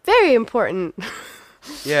 Very important.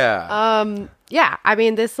 Yeah. Yeah, I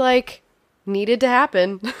mean, this like needed to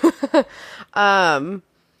happen.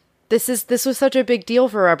 This was such a big deal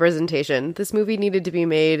for representation. This movie needed to be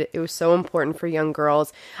made. It was so important for young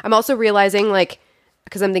girls. I'm also realizing, like,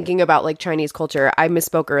 because I'm thinking about like Chinese culture, I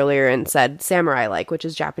misspoke earlier and said samurai like, which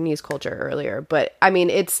is Japanese culture earlier. But I mean,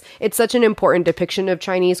 it's such an important depiction of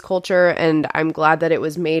Chinese culture, and I'm glad that it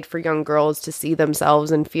was made for young girls to see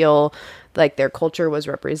themselves and feel like their culture was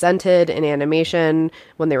represented in animation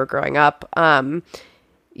when they were growing up.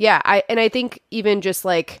 Yeah, I think even just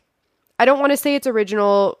like, I don't want to say it's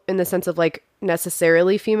original in the sense of like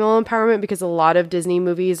necessarily female empowerment, because a lot of Disney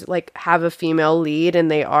movies like have a female lead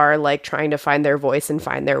and they are like trying to find their voice and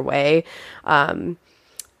find their way. And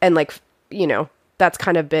like, that's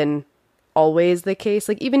kind of been always the case.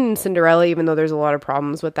 Like even in Cinderella, even though there's a lot of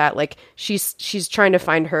problems with that, like she's trying to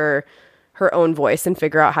find her own voice and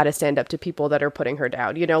figure out how to stand up to people that are putting her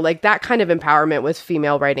down. Like that kind of empowerment with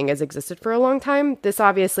female writing has existed for a long time. This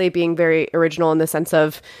obviously being very original in the sense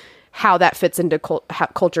of how that fits into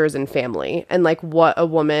cultures and family, and like what a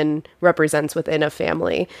woman represents within a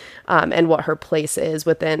family, and what her place is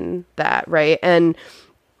within that, right? And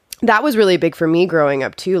that was really big for me growing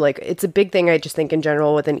up too. Like it's a big thing, I just think in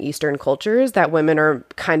general within Eastern cultures, that women are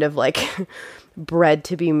kind of like bred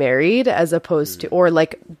to be married as opposed to, or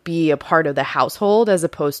like be a part of the household as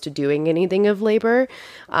opposed to doing anything of labor.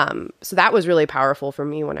 So that was really powerful for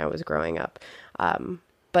me when I was growing up.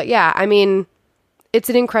 But yeah, I mean, it's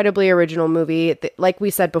an incredibly original movie. Like we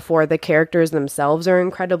said before, the characters themselves are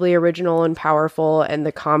incredibly original and powerful, and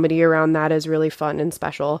the comedy around that is really fun and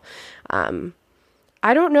special.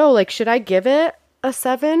 I don't know, like, should I give it a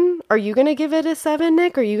 7? Are you going to give it a 7,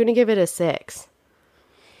 Nick? Or are you going to give it a 6?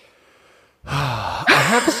 I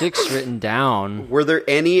have 6 written down. Were there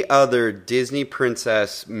any other Disney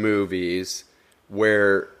princess movies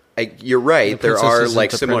where you're right, there princess are isn't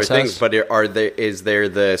like the similar princess? things, but is there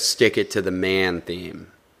the stick it to the man theme?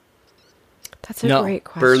 That's a No. great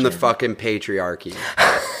question. Burn the fucking patriarchy.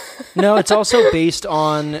 No, it's also based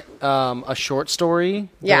on a short story.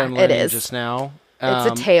 That Yeah, I'm it learning is. Just now,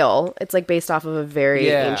 It's a tale. It's like based off of a very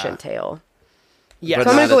Yeah. ancient tale. Yeah, But So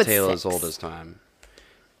I'm gonna not go a with tale as 6. old as time.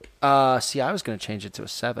 See, I was going to change it to a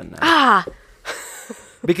 7 now.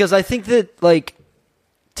 Because I think that, like,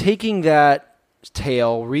 taking that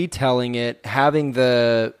tale, retelling it, having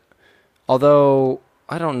although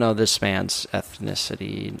I don't know this man's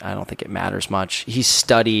ethnicity, I don't think it matters much. He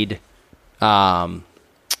studied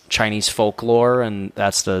Chinese folklore, and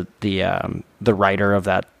that's the writer of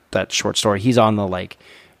that short story. He's on the, like,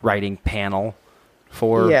 writing panel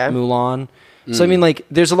for Mulan. So, I mean, like,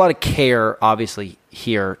 there's a lot of care, obviously,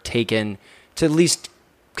 here taken to at least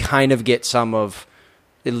kind of get some of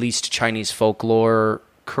at least Chinese folklore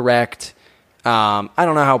correct. I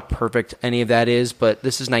don't know how perfect any of that is, but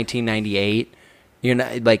this is 1998. You're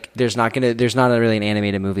not, like, there's not really an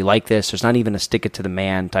animated movie like this. There's not even a stick it to the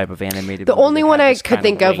man type of animated The movie. only that one had I this could kind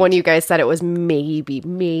think of when weight. you guys said it was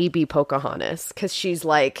maybe Pocahontas, because she's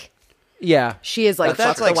like, Yeah. she is like, But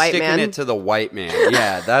that's fuck like the white sticking man. it to the white man.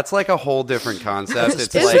 Yeah, that's like a whole different concept. It's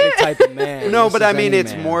Specific like type of man. no, This but is I mean, any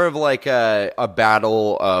it's man. more of like a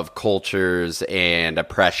battle of cultures and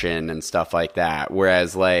oppression and stuff like that.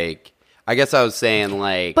 Whereas, like, I guess I was saying,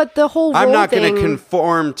 like, But the whole I'm role not going thing- to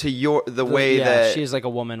conform to the way that she's like a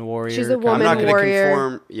woman warrior. She's a kind of- I'm woman not going to warrior.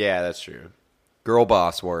 conform. Yeah, that's true. Girl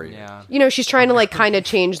boss warrior. Yeah. You know, she's trying to like kind of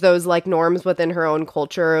change those like norms within her own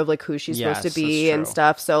culture of like who she's Yes, supposed to that's be and true.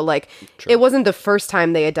 stuff. So like it wasn't the first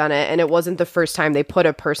time they had done it, and it wasn't the first time they put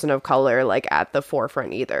a person of color like at the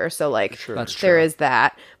forefront either. So like That's there true. is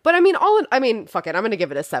that. But I mean, fuck it, I'm gonna give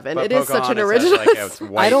it a 7. But It is such an Pocahontas has, original. like, a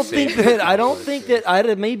white I don't think savior. that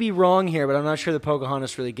I may be wrong here, but I'm not sure that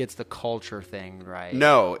Pocahontas really gets the culture thing right.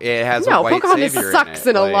 No, it has a No, white Pocahontas savior sucks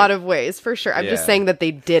in, in a like- lot of ways, for sure. I'm just Yeah. saying that they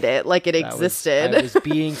did it, like it I was- existed. I was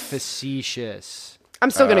being facetious. I'm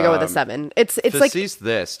still gonna go with a 7. It's like Facetious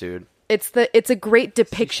this, dude. it's a great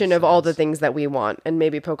depiction of all the things that we want, and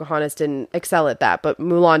maybe Pocahontas didn't excel at that, but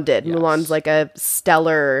Mulan did. Yes. Mulan's like a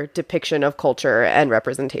stellar depiction of culture and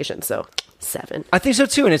representation. So 7. I think so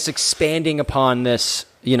too, and it's expanding upon this,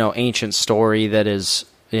 ancient story that is,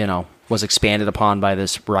 was expanded upon by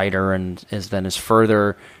this writer and is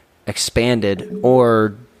further expanded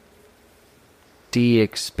or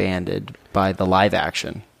de-expanded by the live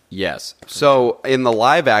action. Yes. So in the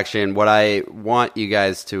live action, what I want you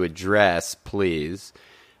guys to address, please,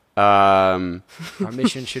 Our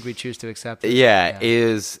mission, should we choose to accept it?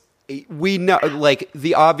 is we know, like,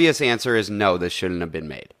 the obvious answer is no, this shouldn't have been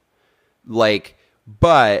made. Like,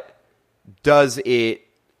 but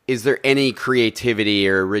is there any creativity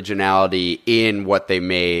or originality in what they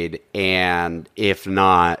made? And if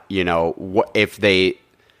not, if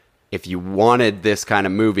you wanted this kind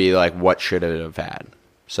of movie, like, what should it have had?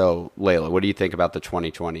 So, Layla, what do you think about the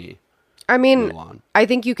 2020? I mean, Mulan? I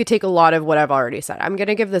think you could take a lot of what I've already said. I'm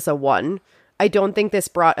gonna give this a 1. I don't think this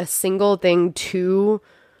brought a single thing to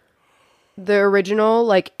the original.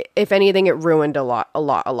 Like, if anything, it ruined a lot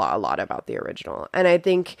about the original. And I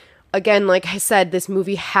think, again, like I said, this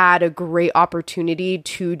movie had a great opportunity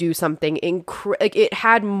to do something like it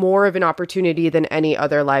had more of an opportunity than any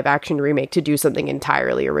other live action remake to do something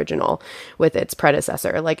entirely original with its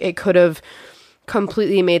predecessor. Like, it could have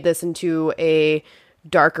completely made this into a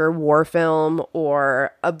darker war film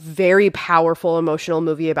or a very powerful emotional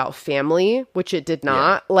movie about family, which it did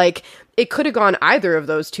not. Like, it could have gone either of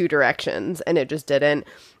those two directions, and it just didn't.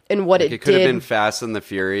 And what Like, it it could did, have been Fast and the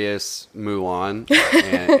Furious Mulan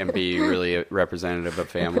and be really representative of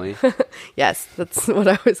family. yes, that's what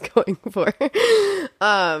I was going for.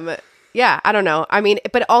 Yeah, I don't know. I mean,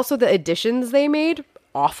 but also the additions they made,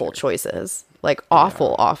 awful choices. Like,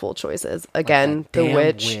 awful choices. Again, the Damn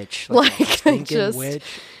witch. Like, that Like, stinking just witch.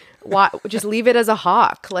 why just leave it as a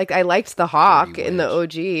hawk. Like, I liked the hawk Dirty in the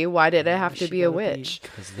OG. Why did it have to be a witch?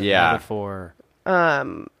 The Yeah. metaphor.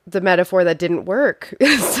 The metaphor that didn't work. So,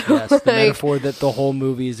 Yes, the like, metaphor that the whole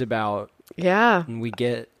movie is about. Yeah. And we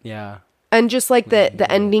get, And just like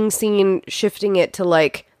the ending scene, shifting it to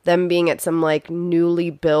like them being at some like newly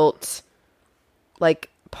built like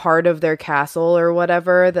part of their castle or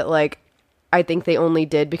whatever that like I think they only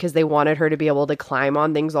did because they wanted her to be able to climb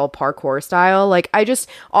on things all parkour style. Like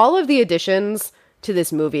all of the additions to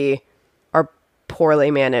this movie are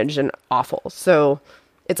poorly managed and awful. So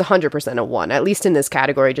it's 100% a 1, at least in this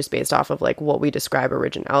category, just based off of like what we describe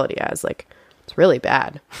originality as. Like, it's really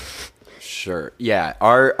bad. Sure. Yeah.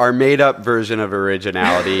 Our made up version of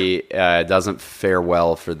originality doesn't fare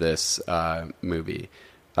well for this movie.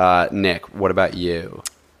 Nick, what about you?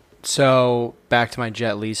 So back to my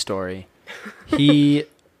Jet Li story. He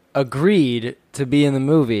agreed to be in the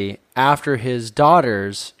movie after his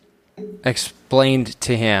daughters explained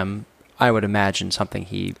to him, I would imagine something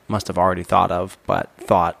he must have already thought of, but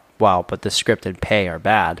the script and pay are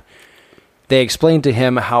bad. They explained to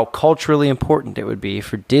him how culturally important it would be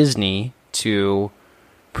for Disney to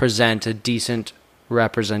present a decent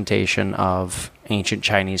representation of ancient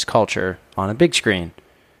Chinese culture on a big screen.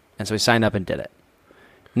 And so he signed up and did it.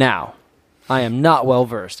 Now, I am not well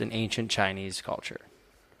versed in ancient Chinese culture.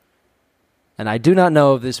 And I do not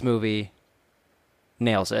know if this movie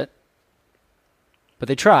nails it. But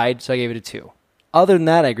they tried, so I gave it a 2. Other than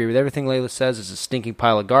that, I agree with everything Layla says. It's a stinking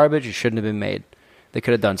pile of garbage. It shouldn't have been made. They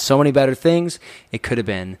could have done so many better things. It could have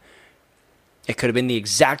been the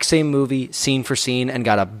exact same movie, scene for scene, and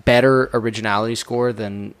got a better originality score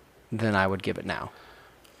than I would give it now.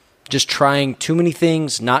 Just trying too many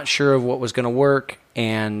things, not sure of what was going to work,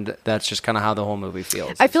 and that's just kind of how the whole movie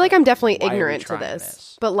feels. I feel like I'm definitely why are we ignorant to trying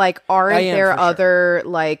this, but like, aren't I am, there for sure. other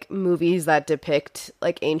like movies that depict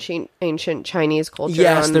like ancient Chinese culture?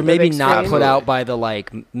 Yes, on they're the maybe big not screen? put out by the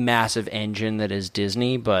like massive engine that is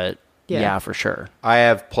Disney, but Yeah. yeah, for sure. I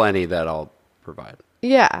have plenty that I'll provide.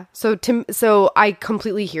 Yeah. So I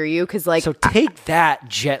completely hear you because like So take that,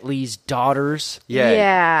 Jet Li's daughters.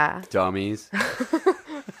 yeah. Dummies.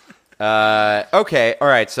 Okay. All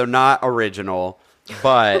right. So not original,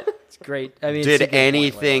 but It's great. I mean, it's a did good point,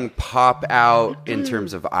 anything Layla. pop out in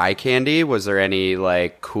terms of eye candy? Was there any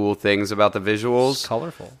like cool things about the visuals? It's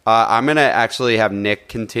colorful? I'm gonna actually have Nick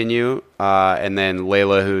continue, and then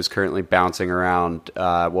Layla, who's currently bouncing around,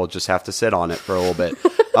 will just have to sit on it for a little bit.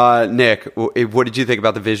 Nick, what did you think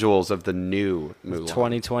about the visuals of the new Mulan?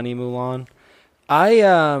 2020 Mulan.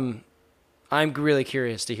 I'm really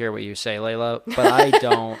curious to hear what you say, Layla,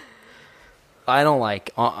 but I don't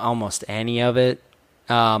like almost any of it.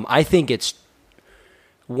 I think it's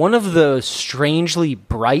one of the strangely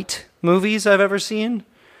bright movies I've ever seen.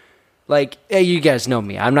 Like, hey, you guys know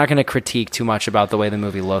me. I'm not going to critique too much about the way the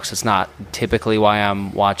movie looks. It's not typically why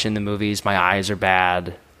I'm watching the movies. My eyes are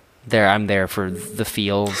bad. I'm there for the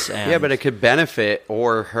feels. And Yeah, but it could benefit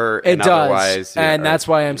or hurt. it and does, otherwise, and that's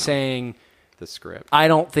why I'm you know, saying the script. I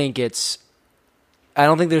don't think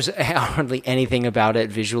there's hardly anything about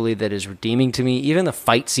it visually that is redeeming to me. Even the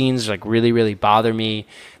fight scenes like really, really bother me.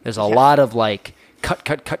 There's a lot of like cut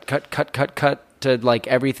to like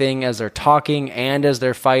everything as they're talking and as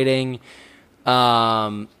they're fighting.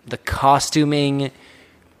 The costuming.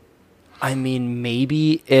 I mean,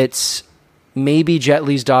 maybe Jet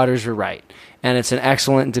Li's daughters are right, and it's an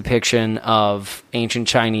excellent depiction of ancient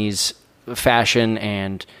Chinese fashion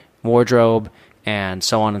and wardrobe and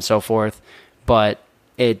so on and so forth. But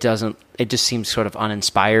it just seems sort of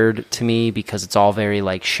uninspired to me because it's all very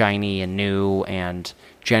like shiny and new, and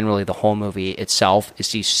generally the whole movie itself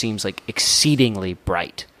seems like exceedingly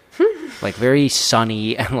bright. Like very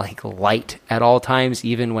sunny and like light at all times,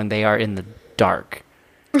 even when they are in the dark.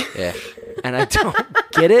 And I don't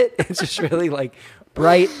get it. It's just really like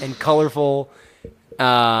bright and colorful,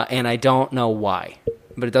 and I don't know why.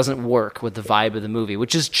 But it doesn't work with the vibe of the movie,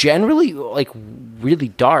 which is generally like really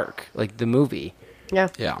dark, like the movie. Yeah.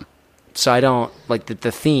 Yeah. So I don't like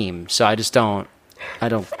the theme. So I just don't. I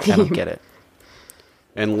don't get it.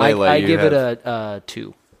 And Layla, I you give have, it a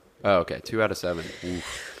 2. Oh, okay, 2 out of 7.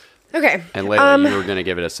 Oof. Okay. And Layla, you were gonna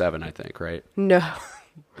give it a 7, I think, right? No.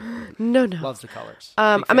 No. Loves the colors.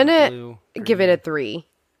 I'm Big fan of gonna blue, give it a 3.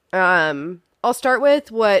 I'll start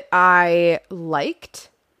with what I liked,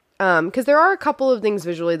 because there are a couple of things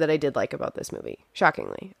visually that I did like about this movie.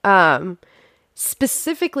 Shockingly,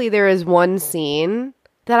 specifically, there is one scene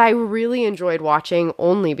that I really enjoyed watching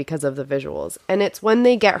only because of the visuals, and it's when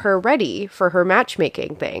they get her ready for her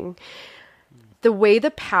matchmaking thing. The way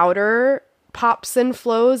the powder pops and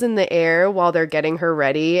flows in the air while they're getting her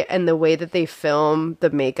ready, and the way that they film the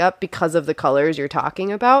makeup because of the colors you're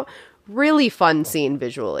talking about, really fun scene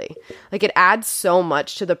visually. Like, it adds so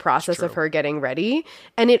much to the process of her getting ready,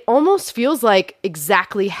 and it almost feels like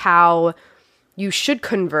exactly how you should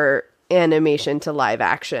convert animation to live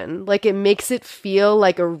action. Like, it makes it feel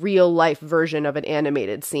like a real life version of an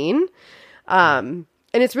animated scene. And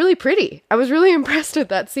it's really pretty. I was really impressed with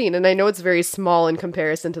that scene. And I know it's very small in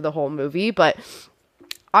comparison to the whole movie, but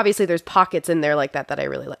obviously there's pockets in there like that I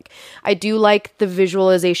really like. I do like the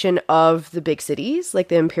visualization of the big cities, like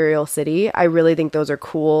the Imperial City. I really think those are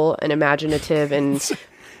cool and imaginative and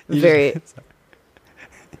very...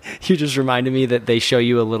 You just reminded me that they show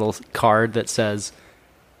you a little card that says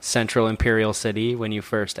Central Imperial City when you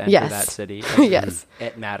first enter that city. Yes.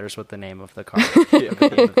 It matters what the name of the card the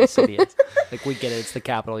name of the city is. Like, we get it. It's the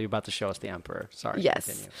capital. You're about to show us the emperor. Sorry.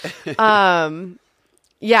 Yes.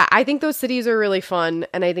 Yeah, I think those cities are really fun,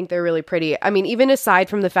 and I think they're really pretty. I mean, even aside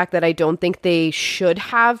from the fact that I don't think they should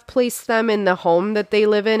have placed them in the home that they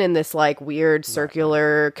live in this, like, weird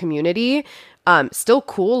circular community, still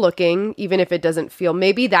cool looking, even if it doesn't feel...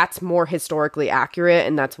 Maybe that's more historically accurate,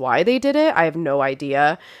 and that's why they did it. I have no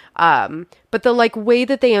idea. But the, like, way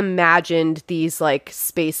that they imagined these, like,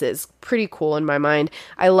 spaces, pretty cool in my mind.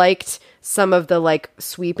 I liked some of the, like,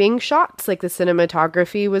 sweeping shots. Like, the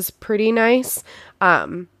cinematography was pretty nice.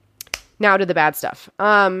 Now to the bad stuff.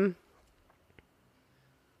 Now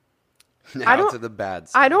to the bad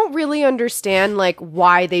stuff. I don't really understand, like,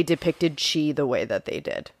 why they depicted Chi the way that they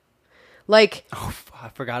did. Like, I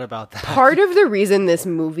forgot about that. part of the reason this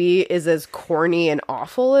movie is as corny and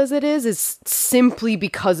awful as it is simply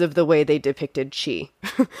because of the way they depicted Chi.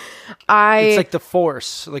 It's like the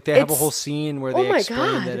Force. Like, they have a It's- whole scene where oh they my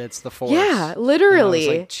explain God. that it's the Force. Yeah, And I literally.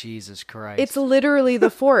 was like, Jesus Christ. It's literally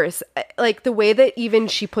the Force. Like, the way that even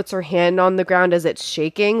she puts her hand on the ground as it's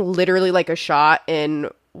shaking, literally like a shot in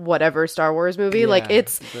whatever Star Wars movie. Like,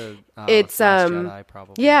 it's Last Jedi,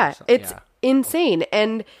 probably, yeah, or so- it's yeah. insane.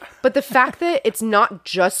 But the fact that it's not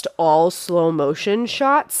just all slow motion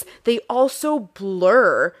shots, they also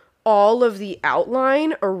blur all of the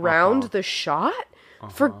outline around the shot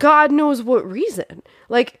for God knows what reason.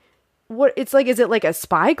 Like, what it's like, is it like a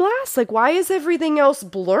spyglass? Like, why is everything else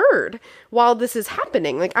blurred while this is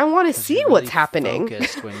happening? Like, I want to see You're what's really happening.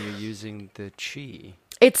 focused when you're using the Chi.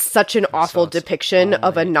 It's such an awful it's depiction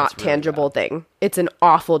of a only- not it's really tangible thing. It's an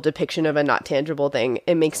awful depiction of a not tangible thing.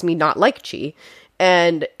 It makes me not like Chi,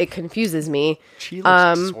 and it confuses me. Chi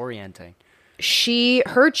looks disorienting.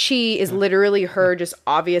 Her Chi is literally her just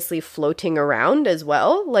obviously floating around as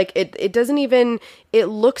well. Like, it doesn't even, it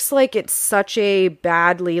looks like it's such a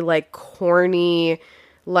badly, like, corny,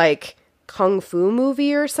 like, kung fu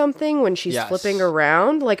movie or something when she's Yes. flipping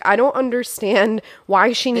around. Like, I don't understand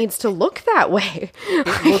why she needs to look that way.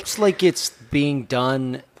 It looks like it's being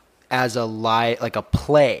done as like a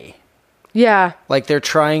play. Yeah. Like, they're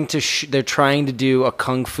trying to do a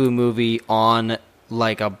kung fu movie on,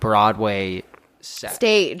 like, a Broadway set.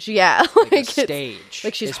 Stage, yeah. Like a it's- stage.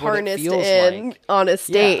 Like, she's is what it harnessed feels in like. on a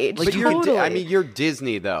stage. like But totally. I mean, you're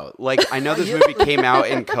Disney, though. Like, I know this movie came out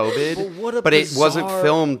in COVID, but it wasn't bizarre-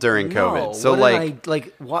 filmed during COVID. No, So,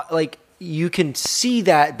 what, you can see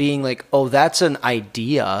that being like, oh, that's an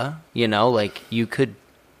idea, like, you could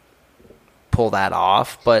pull that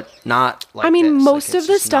off, but not like I mean, this. most Like, of it's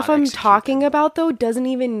the just stuff not I'm executed. talking about, though, doesn't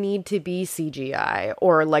even need to be CGI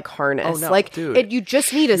or, like, harness. Oh, no, like, dude. you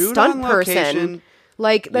just need a Shoot stunt on person. location.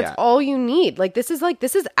 Like, that's Yeah. all you need. Like, this is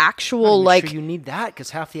actual, I'm like... sure you need that because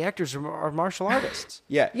half the actors are martial artists.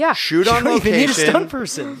 Yeah. Shoot You on don't even location. need a stunt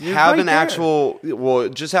person. You're have right an there. actual,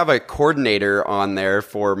 just have a coordinator on there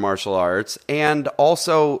for martial arts, and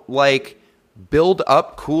also, like, build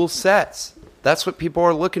up cool sets. That's what people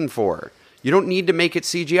are looking for. You don't need to make it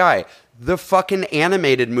CGI. The fucking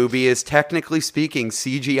animated movie is, technically speaking,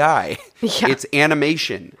 CGI. Yeah. It's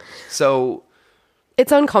animation. So...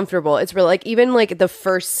 It's uncomfortable. It's really, like, even, like, the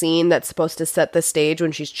first scene that's supposed to set the stage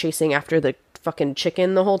when she's chasing after the fucking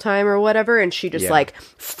chicken the whole time or whatever, and she just, Yeah. like,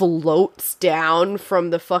 floats down from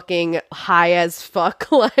the fucking high as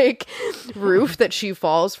fuck, like, roof that she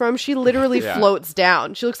falls from. She literally Yeah. floats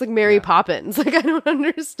down. She looks like Mary Poppins. Like, I don't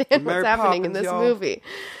understand Mary what's happening in Poppins, this y'all. movie.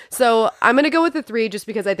 So I'm gonna go with the 3 just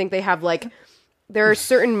because I think they have, like... There are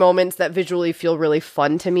certain moments that visually feel really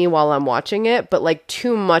fun to me while I'm watching it, but, like,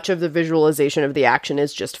 too much of the visualization of the action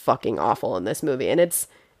is just fucking awful in this movie. And it's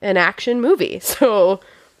an action movie, so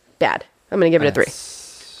bad. I'm going to give it a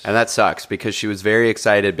 3. And that sucks because she was very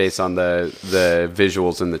excited based on the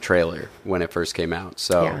visuals in the trailer when it first came out.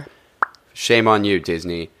 So Yeah. shame on you,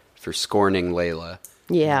 Disney, for scorning Layla.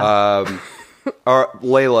 Yeah.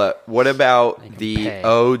 Layla, what about the pay.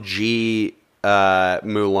 OG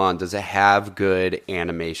Mulan? Does it have good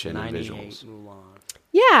animation and 98 visuals? Mulan.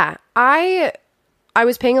 Yeah, I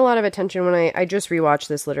was paying a lot of attention when I just rewatched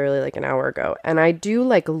this literally like an hour ago, and I do,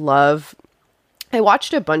 like, love I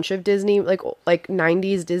watched a bunch of Disney, like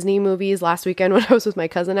 90s Disney movies last weekend when I was with my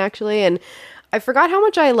cousin, actually, and I forgot how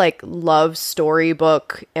much I, like, love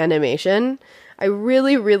storybook animation. I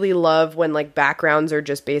really, really love when, like, backgrounds are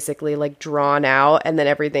just basically, like, drawn out, and then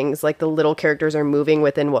everything's, like, the little characters are moving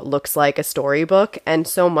within what looks like a storybook, and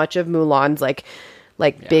so much of Mulan's, like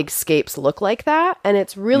big scapes look like that, and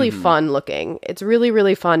it's really fun looking. It's really,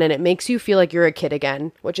 really fun, and it makes you feel like you're a kid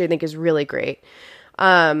again, which I think is really great.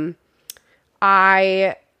 I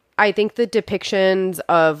think the depictions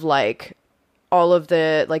of, like, all of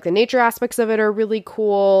the, like, the nature aspects of it are really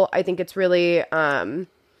cool. I think it's really,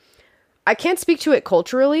 I can't speak to it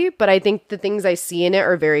culturally, but I think the things I see in it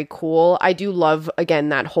are very cool. I do love, again,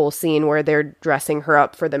 that whole scene where they're dressing her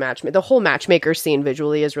up for the match. The whole matchmaker scene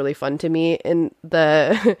visually is really fun to me in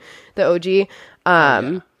the the OG.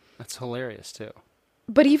 That's hilarious too.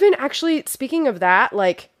 But even actually, speaking of that,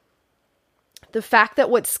 like, the fact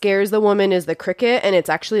that what scares the woman is the cricket, and it's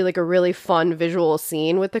actually, like, a really fun visual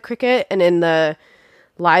scene with the cricket, and in the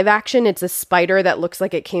live action, it's a spider that looks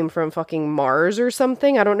like it came from fucking Mars or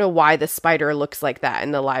something. I don't know why the spider looks like that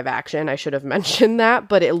in the live action. I should have mentioned that,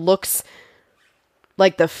 but it looks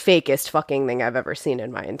like the fakest fucking thing I've ever seen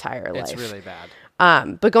in my entire life. It's really bad.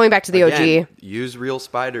 But going back to the Again, OG, use real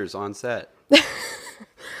spiders on set.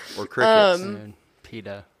 Or crickets.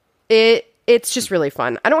 PETA. it's just really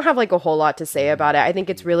fun. I don't have, like, a whole lot to say about it. I think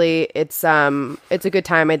it's really, it's a good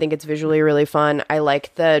time. I think it's visually really fun. I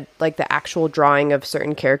like the actual drawing of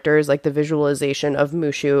certain characters, like the visualization of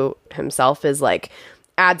Mushu himself is, like,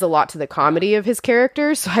 adds a lot to the comedy of his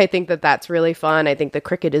characters. So I think that that's really fun. I think the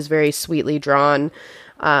cricket is very sweetly drawn.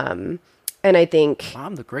 And I think,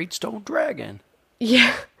 I'm the Great Stone Dragon.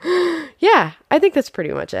 yeah, I think that's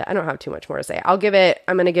pretty much it. I don't have too much more to say. I'm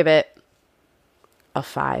going to give it a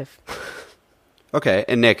 5. Okay,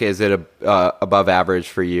 and Nick, is it above average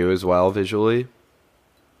for you as well visually?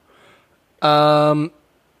 You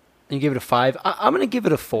give it a 5. I'm going to give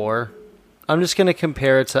it a 4. I'm just going to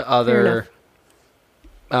compare it to other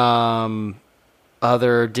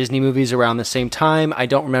Disney movies around the same time. I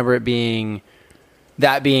don't remember it being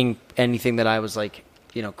anything that I was, like,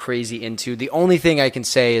 you know, crazy into. The only thing I can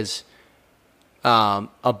say is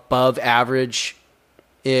above average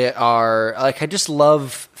are, like, I just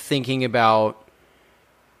love thinking about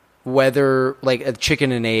whether, like, a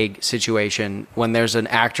chicken and egg situation, when there's an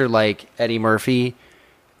actor like Eddie Murphy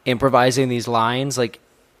improvising these lines, like,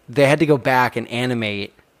 they had to go back and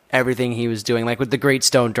animate everything he was doing, like with the Great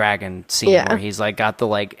Stone Dragon scene, where he's, like, got the,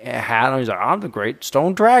 like, hat on, he's like, I'm the Great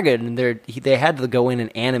Stone Dragon, and they had to go in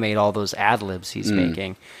and animate all those ad-libs he's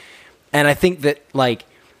making. And I think that, like,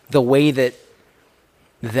 the way that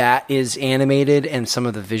is animated and some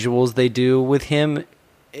of the visuals they do with him,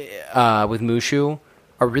 with Mushu,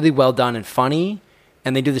 are really well done and funny,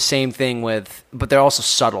 and they do the same thing but they're also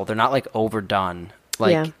subtle. They're not, like, overdone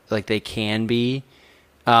like they can be.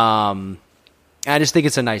 I just think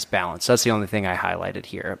it's a nice balance. That's the only thing I highlighted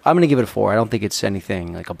here. I'm going to give it a 4. I don't think it's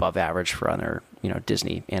anything, like, above average for other, you know,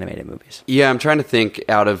 Disney animated movies. Yeah, I'm trying to think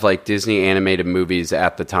out of, like, Disney animated movies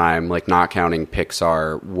at the time, like, not counting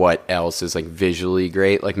Pixar, what else is, like, visually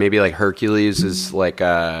great? Like, maybe, like, Hercules is, like,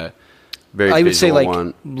 a very I would say,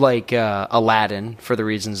 visual like Aladdin, for the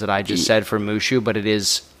reasons that I just said for Mushu, but it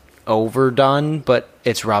is overdone, but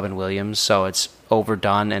it's Robin Williams, so it's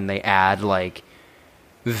overdone, and they add, like,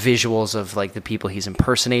 visuals of, like, the people he's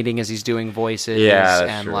impersonating as he's doing voices. Yeah, that's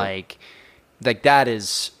and true. like that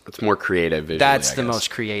is, it's more creative visually, that's I the guess.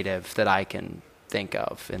 most creative that I can think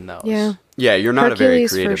of in those. Yeah, you're not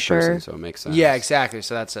Hercules, a very creative for person, sure. so it makes sense. Yeah, exactly.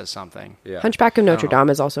 So that says something. Yeah. Hunchback of Notre Dame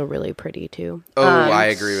is also really pretty too. Oh, I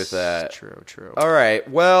agree with that. True. All right,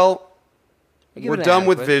 well, give we're it an done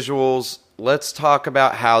with adequate. visuals. Let's talk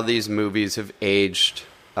about how these movies have aged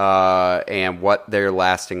and what their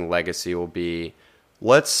lasting legacy will be.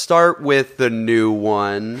 Let's start with the new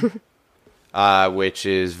one, which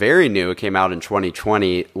is very new. It came out in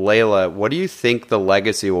 2020. Layla, what do you think the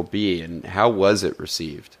legacy will be, and how was it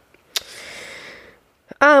received?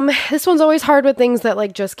 This one's always hard with things that,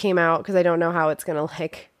 like, just came out, because I don't know how it's gonna,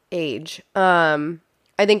 like, age. I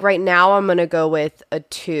think right now I'm gonna go with a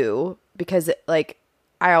 2, because it, like,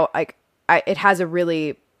 it has a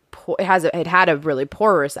really it had a really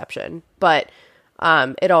poor reception, but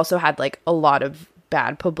it also had, like, a lot of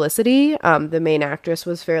bad publicity. The main actress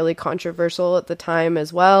was fairly controversial at the time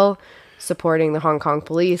as well, supporting the Hong Kong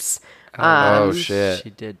police. Oh shit. She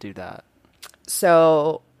did do that.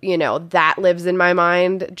 So, you know, that lives in my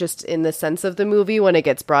mind just in the sense of the movie when it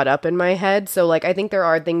gets brought up in my head. So, like, I think there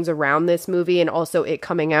are things around this movie, and also it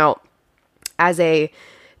coming out as a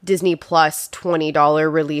Disney Plus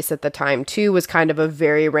 $20 release at the time too was kind of a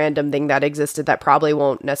very random thing that existed that probably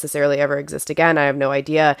won't necessarily ever exist again. I have no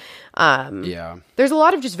idea. Yeah. There's a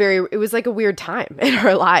lot of it was like a weird time in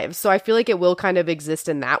our lives. So I feel like it will kind of exist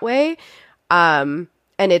in that way. And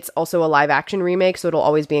it's also a live action remake, so it'll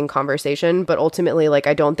always be in conversation. But ultimately, like,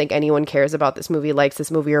 I don't think anyone cares about this movie, likes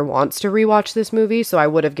this movie, or wants to rewatch this movie. So I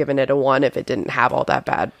would have given it a 1 if it didn't have all that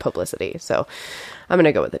bad publicity. So I'm going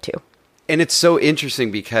to go with a 2. And it's so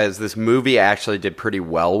interesting because this movie actually did pretty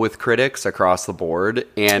well with critics across the board.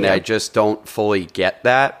 And I just don't fully get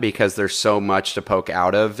that because there's so much to poke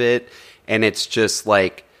out of it. And it's just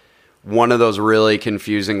like one of those really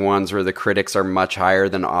confusing ones where the critics are much higher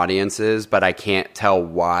than audiences, but I can't tell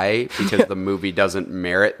why because the movie doesn't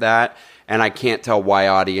merit that. And I can't tell why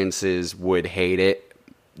audiences would hate it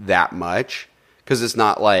that much because it's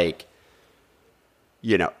not like,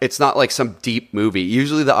 you know, it's not like some deep movie.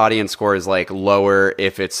 Usually the audience score is like lower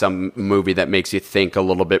if it's some movie that makes you think a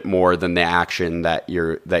little bit more than the action that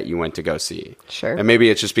you went to go see. Sure. And maybe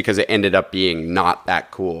it's just because it ended up being not that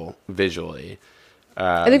cool visually.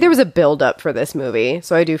 I think there was a build up for this movie.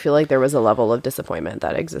 So I do feel like there was a level of disappointment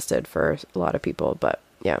that existed for a lot of people. But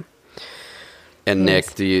yeah. And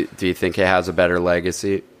Nick, do you think it has a better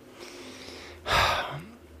legacy?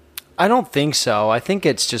 I don't think so. I think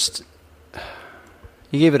it's just...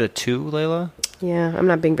 You gave it a 2, Layla? Yeah, I'm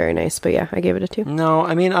not being very nice, but yeah, I gave it a 2. No,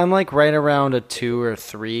 I mean, I'm like right around a 2 or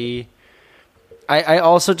 3. I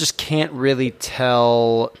also just can't really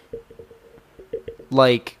tell,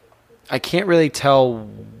 like, I can't really tell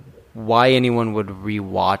why anyone would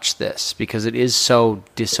rewatch this because it is so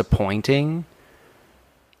disappointing.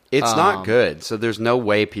 It's not good, so there's no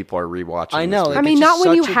way people are rewatching. I know. This Like, I mean, it's not just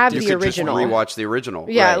when you such a have you the could original. Just rewatch the original.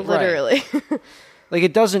 Yeah, Right. literally. Like,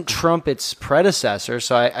 it doesn't trump its predecessor,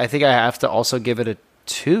 so I think I have to also give it a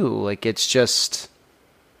 2. Like, it's just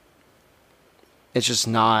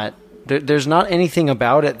not... There's not anything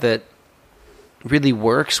about it that really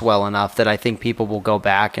works well enough that I think people will go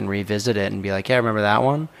back and revisit it and be like, yeah, I remember that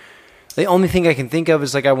one. The only thing I can think of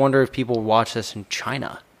is, like, I wonder if people watch this in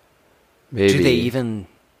China. Maybe. Do they even...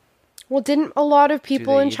 Well, didn't a lot of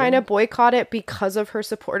people they in China even? boycott it because of her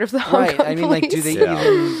support of the Hong Right, Kong I mean, like, do they police?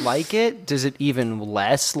 even like it? Does it even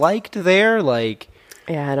less liked there? Like...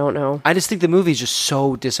 Yeah, I don't know. I just think the movie's just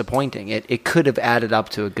so disappointing. It could have added up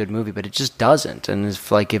to a good movie, but it just doesn't. And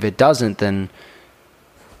if it doesn't, then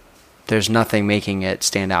there's nothing making it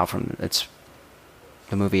stand out from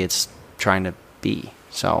the movie it's trying to be.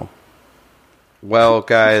 So, Well,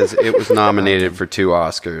 guys, it was nominated for 2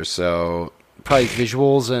 Oscars, so probably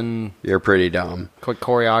visuals and you're pretty dumb. quick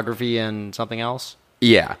choreography and something else.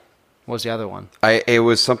 Yeah. What was the other one? It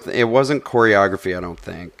was something. It wasn't choreography, I don't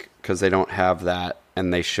think, because they don't have that,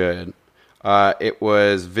 and they should. It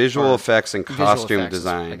was visual effects and Visual costume effects,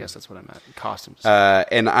 design. I guess that's what I meant. Costume design.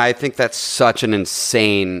 And I think that's such an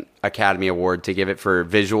insane Academy Award to give it for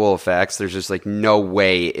visual effects. There's just like no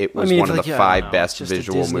way it was one of the 5 best It's just a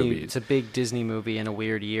visual Disney- movies. It's a big Disney movie in a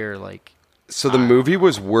weird year. Like, So the movie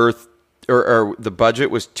was worth, or the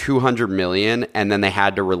budget was $200 million, and then they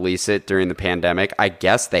had to release it during the pandemic. I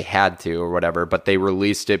guess they had to or whatever, but they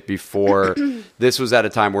released it before. This was at a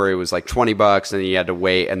time where it was like $20, and you had to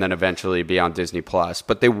wait, and then eventually be on Disney Plus.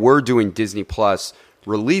 But they were doing Disney Plus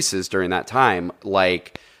releases during that time,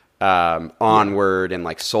 like Onward and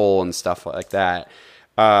like Soul and stuff like that.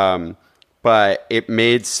 But it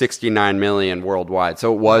made $69 million worldwide,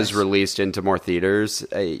 so it was released into more theaters,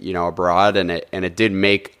 abroad, and it did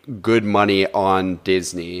make good money on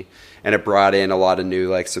Disney, and it brought in a lot of new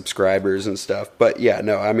like subscribers and stuff. But yeah,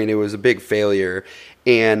 no, I mean it was a big failure,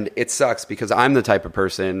 and it sucks because I'm the type of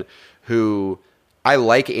person who I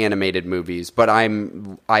like animated movies, but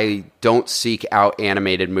I don't seek out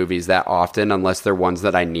animated movies that often unless they're ones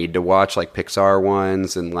that I need to watch, like Pixar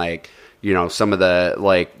ones and like some of the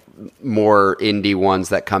like more indie ones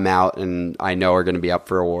that come out and I know are going to be up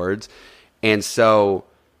for awards. And so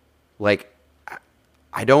like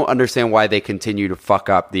I don't understand why they continue to fuck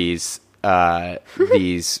up these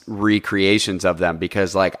recreations of them,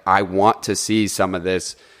 because like I want to see some of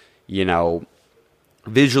this,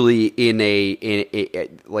 visually in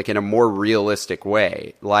a more realistic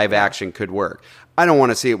way. Live action could work. I don't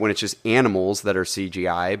want to see it when it's just animals that are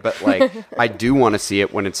CGI, but like I do want to see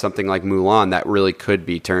it when it's something like Mulan that really could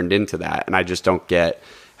be turned into that. And I just don't get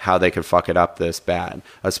how they could fuck it up this bad,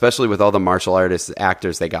 especially with all the martial artists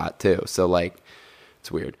actors they got too. So like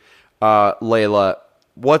it's weird. Layla,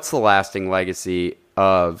 what's the lasting legacy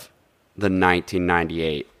of the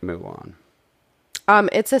 1998 Mulan?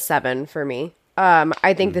 It's a 7 for me.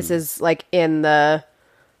 I think this is like in the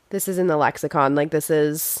lexicon. Like this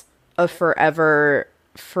is a forever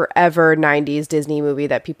forever 90s Disney movie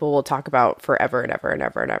that people will talk about forever and ever and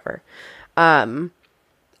ever and ever.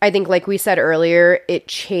 I think, like we said earlier, it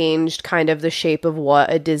changed kind of the shape of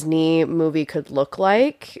what a Disney movie could look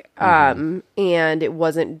like. And it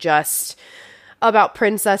wasn't just about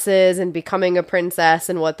princesses and becoming a princess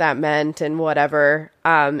and what that meant and whatever.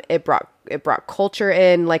 It brought culture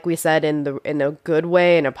in, like we said, in a good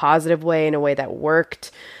way, in a positive way, in a way that worked.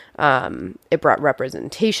 It brought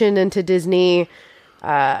representation into Disney.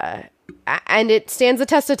 And it stands the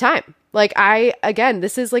test of time. Like,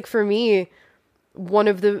 this is, like, for me, one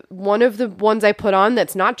of the ones I put on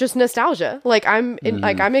that's not just nostalgia. Like, I'm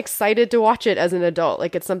excited to watch it as an adult.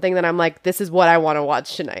 Like, it's something that I'm like, this is what I want to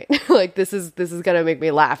watch tonight. Like, this is gonna make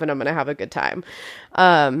me laugh and I'm gonna have a good time.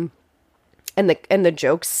 And the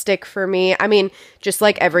jokes stick for me. I mean, just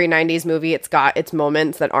like every 90s movie, it's got its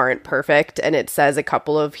moments that aren't perfect, and it says a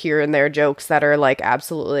couple of here and there jokes that are like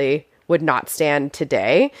absolutely would not stand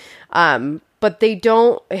today. But they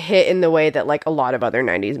don't hit in the way that like a lot of other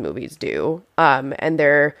 90s movies do. And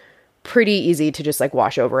they're pretty easy to just like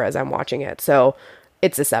wash over as I'm watching it. So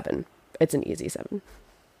it's a 7. It's an easy 7.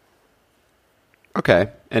 Okay.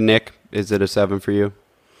 And Nick, is it a 7 for you?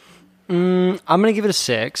 I'm going to give it a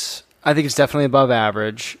 6. I think it's definitely above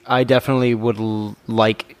average. I definitely would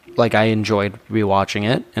like I enjoyed rewatching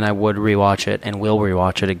it, and I would rewatch it and will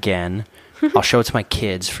rewatch it again. I'll show it to my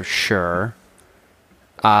kids for sure.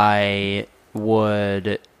 I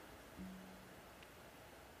would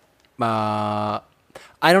I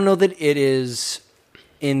don't know that it is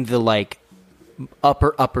in the like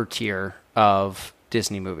upper tier of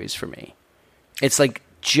Disney movies for me. It's like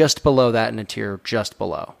just below that, in a tier just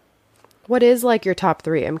below. What is like your top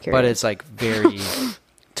 3? I'm curious. But it's like very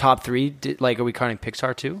top 3. Like, are we counting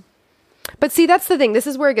Pixar too? But see, that's the thing. This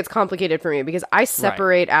is where it gets complicated for me, because I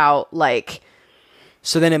separate out like.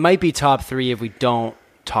 So then it might be top 3 if we don't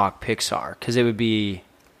talk Pixar, because it would be.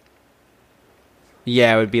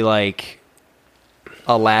 Yeah, it would be like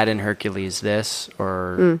Aladdin, Hercules, this,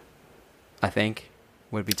 or I think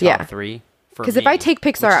would be top 3. Because if I take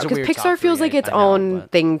Pixar out, because Pixar feels like its own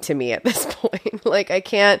thing to me at this point. Like, I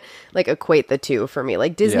can't like equate the two for me.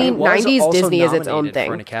 Like Disney, 90s Disney is its own thing.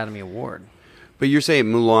 For an Academy Award. But you're saying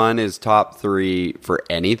Mulan is top 3 for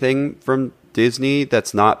anything from Disney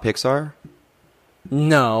that's not Pixar?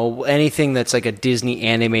 No, anything that's like a Disney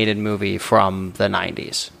animated movie from the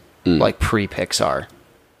 90s. Like pre-Pixar.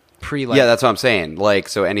 Yeah, that's what I'm saying. Like,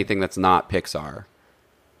 so anything that's not Pixar.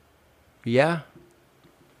 Yeah.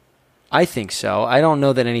 I think so. I don't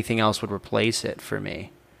know that anything else would replace it for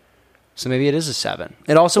me. So maybe it is a 7.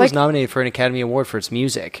 It also was nominated for an Academy Award for its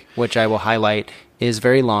music, which I will highlight is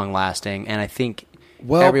very long-lasting, and I think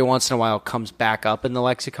every once in a while comes back up in the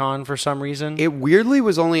lexicon for some reason. It weirdly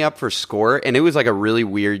was only up for score, and it was like a really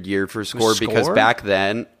weird year for score because back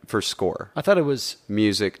then, for score. I thought it was...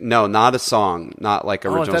 Music. No, not a song. Not like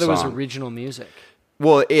original song. I thought it was original music.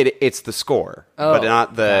 Well, it's the score, but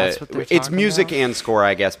not the... That's what they're it's talking music about? and score,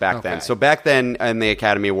 I guess, back then. So back then, in the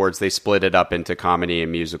Academy Awards, they split it up into comedy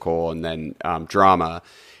and musical and then drama.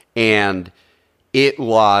 And it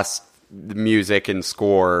lost the music and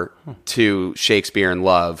score to Shakespeare in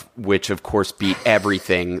Love, which, of course, beat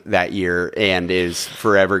everything that year and is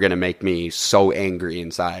forever going to make me so angry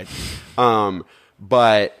inside.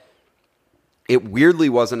 But it weirdly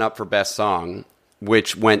wasn't up for Best Song,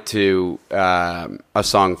 which went to a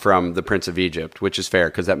song from The Prince of Egypt, which is fair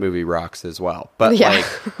because that movie rocks as well. But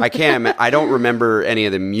like, I don't remember any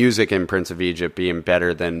of the music in Prince of Egypt being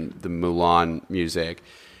better than the Mulan music.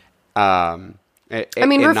 I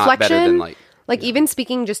mean, Reflection, even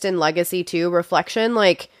speaking just in legacy too, Reflection,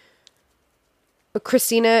 like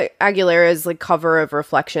Christina Aguilera's like cover of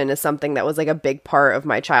Reflection is something that was like a big part of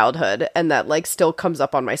my childhood and that like still comes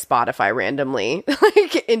up on my Spotify randomly,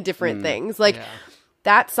 like in different things. Like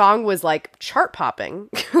that song was like chart popping.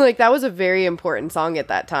 Like that was a very important song at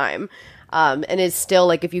that time. And is still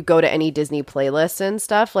like, if you go to any Disney playlists and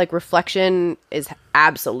stuff, like Reflection is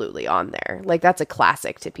absolutely on there. Like that's a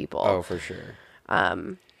classic to people. Oh, for sure.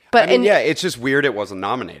 But it's just weird it wasn't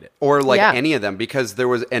nominated or like any of them because there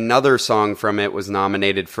was another song from it was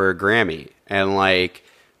nominated for a Grammy and like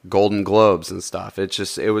Golden Globes and stuff.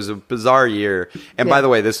 It was a bizarre year. And by the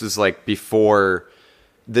way, this is like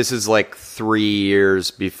 3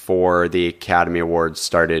 years before the Academy Awards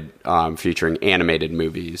started featuring animated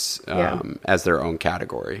movies as their own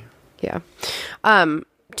category. Yeah.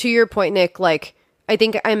 To your point, Nick, like, I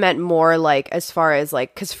think I meant more like as far as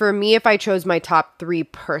like, because for me, if I chose my top 3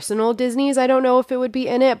 personal Disneys, I don't know if it would be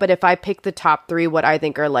in it. But if I pick the top 3, what I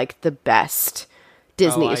think are like the best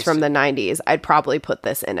Disneys from the 90s, I'd probably put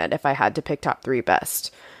this in it if I had to pick top 3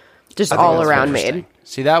 best. Just I think all that's around interesting. made.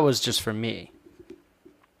 See, that was just for me.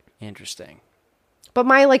 Interesting. But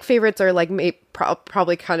my like favorites are like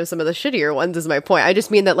probably kind of some of the shittier ones is my point. I just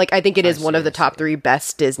mean that like I think it is one of the top 3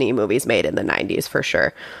 best Disney movies made in the 90s for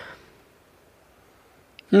sure.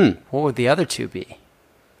 What would the other 2 be?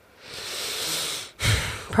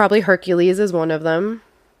 Probably Hercules is one of them.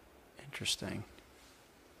 Interesting.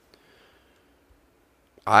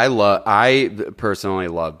 I personally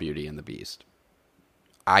love Beauty and the Beast.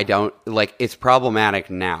 I don't like. It's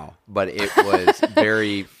problematic now, but it was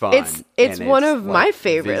very fun. It's and one of like, my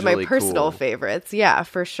favorite, my visually personal cool. favorites. Yeah,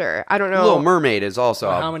 for sure. I don't know. Little Mermaid is also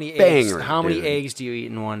a How many banger. eggs? How many dude. eggs do you eat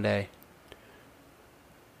in one day?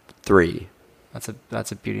 3.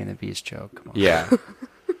 That's a Beauty and the Beast joke. Come on. Yeah.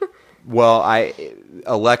 Well,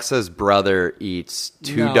 Alexa's brother eats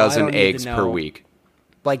 2 No, I dozen don't need to eggs per know. week.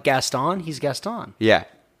 Like Gaston, he's Gaston. Yeah.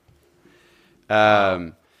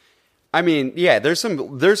 I mean, yeah, there's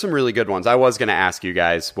some really good ones. I was going to ask you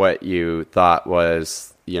guys what you thought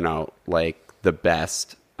was, like the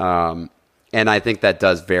best. And I think that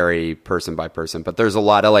does vary person by person, but there's a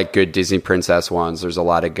lot of like good Disney princess ones. There's a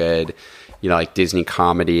lot of good, like Disney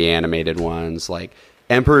comedy animated ones. Like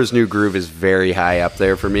Emperor's New Groove is very high up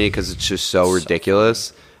there for me because it's just so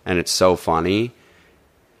ridiculous and it's so funny.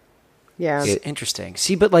 Yeah. It's interesting.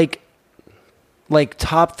 See, but like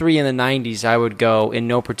top 3 in the 90s, I would go in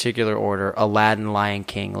no particular order: Aladdin, Lion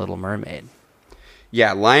King, Little Mermaid.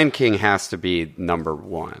 Yeah, Lion King has to be number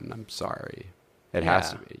 1. I'm sorry. It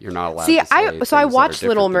has to be. You're not allowed to say I things that are watched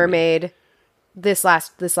Little different than me. Mermaid this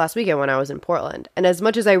last weekend when I was in Portland. And as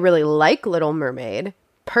much as I really like Little Mermaid,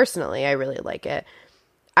 personally, I really like it.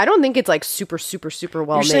 I don't think it's like super, super, super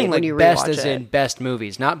well You're made saying when like you best rewatch as it. in best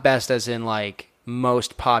movies, not best as in like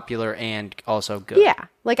most popular and also good. Yeah,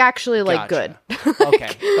 like actually like Gotcha. good.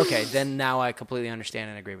 Okay. Then now I completely understand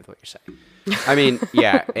and agree with what you're saying. I mean,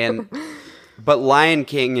 yeah, but Lion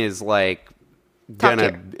King is like Top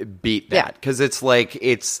gonna tier. beat Yeah. that because it's like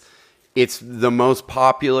it's the most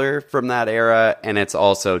popular from that era, and it's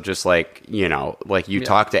also just like like you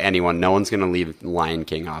talk to anyone, no one's gonna leave Lion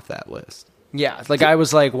King off that list. Yeah, like I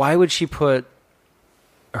was like, why would she put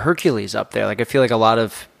Hercules up there? Like I feel like a lot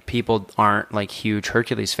of people aren't like huge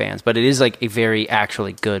Hercules fans, but it is like a very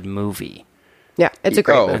actually good movie. Yeah, it's a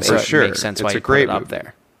great Oh, movie. And so for sure. it makes sense It's why a you put great it up movie.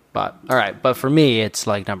 there. But all right, but for me, it's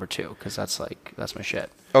like number 2 because that's my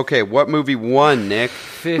shit. Okay, what movie won, Nick?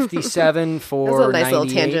 57 for That's a nice little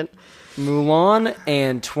 98 tangent. Mulan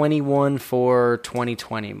and 21 for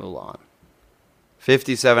 2020 Mulan.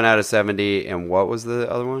 57 out of 70, and what was the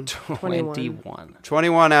other one? 21.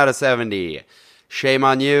 21 out of 70. Shame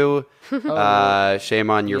on you. Shame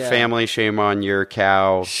on your Yeah. family. Shame on your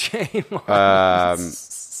cow. Shame on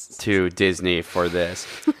To Disney for this.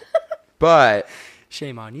 But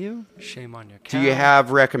Shame on you. Shame on your cow. do you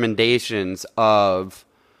have recommendations of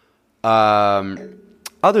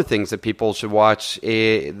other things that people should watch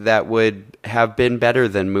that would have been better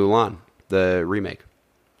than Mulan, the remake?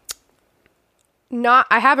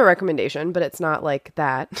 I have a recommendation, but it's not like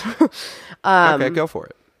that. Okay, go for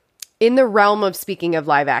it. In the realm of speaking of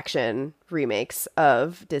live action remakes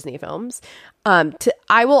of Disney films,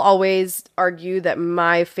 I will always argue that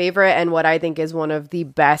my favorite and what I think is one of the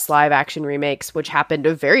best live action remakes, which happened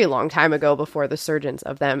a very long time ago before the surgence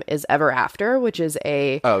of them, is Ever After, which is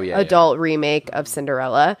a adult remake of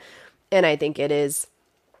Cinderella. And I think it is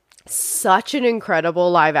such an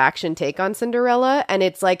incredible live action take on Cinderella. And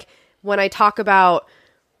it's like, when I talk about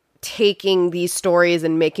taking these stories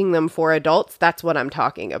and making them for adults, that's what I'm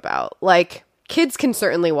talking about. Like, kids can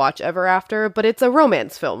certainly watch Ever After, but it's a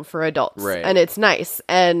romance film for adults. Right. And it's nice.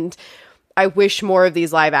 And I wish more of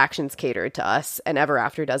these live actions catered to us, and Ever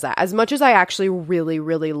After does that. As much as I actually really,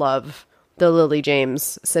 really love the Lily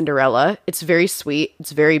James Cinderella, it's very sweet,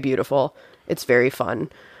 it's very beautiful, it's very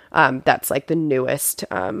fun. That's like the newest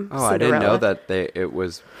Cinderella. I didn't know that it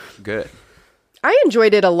was good. I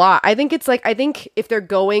enjoyed it a lot. I think if they're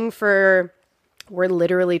going for, we're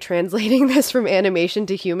literally translating this from animation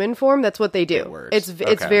to human form, that's what they do. works. It's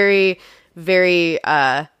Okay. very, very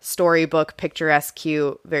storybook, picturesque,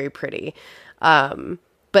 cute, very pretty.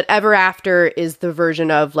 But Ever After is the version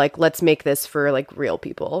of like, let's make this for like real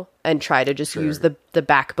people and try to just use the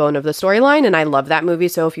backbone of the storyline. And I love that movie.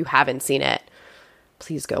 So if you haven't seen it,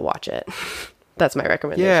 please go watch it. That's my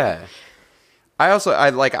recommendation. Yeah.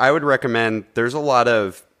 I would recommend, there's a lot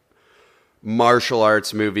of martial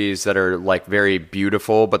arts movies that are like very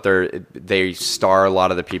beautiful, but they star a lot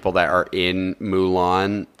of the people that are in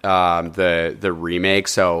Mulan, the remake.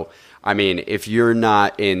 So I mean, if you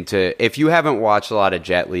haven't watched a lot of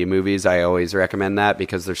Jet Li movies, I always recommend that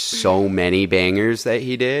because there's so many bangers that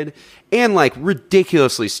he did, and like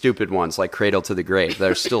ridiculously stupid ones like Cradle to the Grave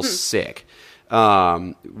that are still sick.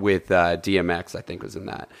 With DMX, I think was in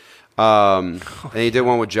that. And he did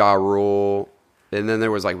one with Ja Rule. And then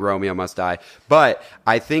there was like Romeo Must Die. But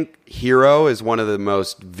I think Hero is one of the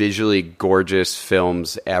most visually gorgeous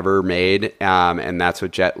films ever made. And that's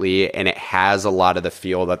with Jet Li. And it has a lot of the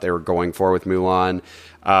feel that they were going for with Mulan.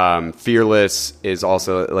 Fearless is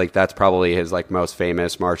also like, that's probably his like most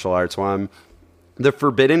famous martial arts one. The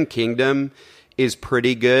Forbidden Kingdom is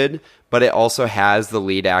pretty good, but it also has the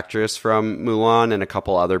lead actress from Mulan and a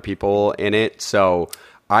couple other people in it. So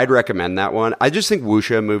I'd recommend that one. I just think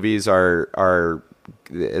wuxia movies are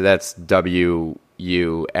that's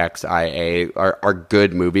WUXIA are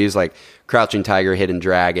good movies, like Crouching Tiger, Hidden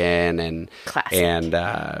Dragon, and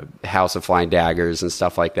House of Flying Daggers and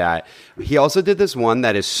stuff like that. He also did this one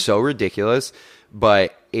that is so ridiculous,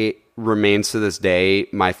 but it remains to this day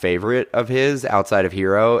my favorite of his outside of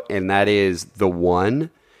Hero, and that is The One.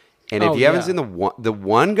 And if you haven't seen the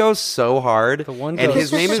one goes so hard. The One goes and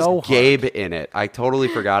his name so is Gabe in it. I totally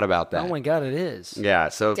forgot about that. Oh my god, it is. Yeah,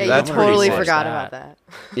 so Yeah, that's you totally pretty sick. forgot about that.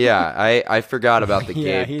 Yeah, I forgot about the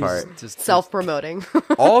Gabe part. Self-promoting.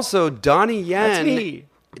 Also, Donnie That's Yen. me.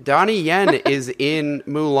 Donnie Yen is in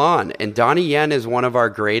Mulan, and Donnie Yen is one of our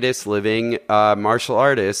greatest living martial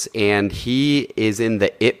artists, and he is in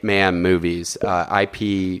the Ip Man movies,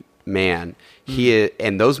 IP Man.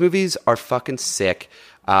 And those movies are fucking sick.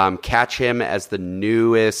 Catch him as the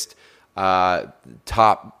newest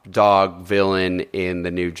top dog villain in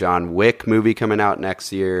the new John Wick movie coming out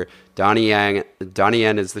next year. Donnie Yen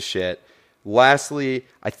is the shit. Lastly,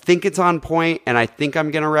 I think it's on point, and I think I'm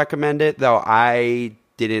going to recommend it, though I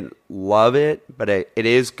didn't love it, but it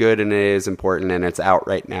is good and it is important, and it's out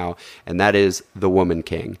right now, and that is The Woman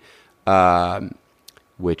King,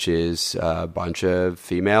 which is a bunch of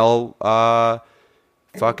female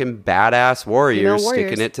fucking badass warriors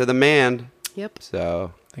sticking it to the man. Yep.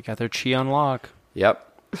 So They got their chi on lock. Yep.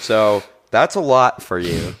 So that's a lot for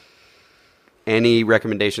you. Any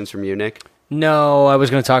recommendations from you, Nick? No, I was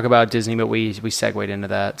going to talk about Disney, but we segued into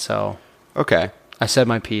that. So Okay. I said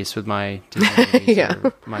my piece with my Disney movies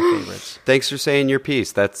are my favorites. Thanks for saying your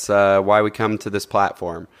piece. That's why we come to this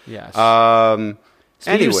platform. Yes.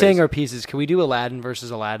 Speaking of saying our pieces, can we do Aladdin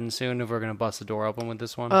versus Aladdin soon if we're going to bust the door open with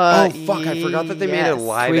this one? Oh, fuck. I forgot that they made a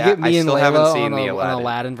live Can we get me I and still Layla haven't seen on the an Aladdin.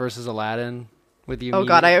 Aladdin versus Aladdin with you? Oh me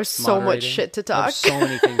god, I have so much moderating? shit to I have talk. so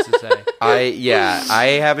many things to say. I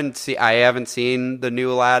haven't seen the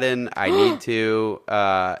new Aladdin. I need to.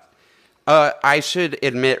 I should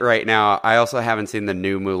admit right now, I also haven't seen the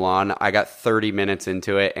new Mulan. I got 30 minutes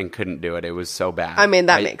into it and couldn't do it. It was so bad. I mean,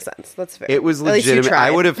 that makes sense. That's fair. It was At least you legitimate. I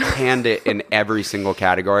tried. would have panned it in every single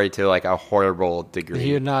category to like a horrible degree.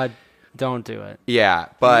 You're not. Don't do it. Yeah,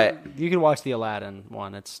 but You can watch the Aladdin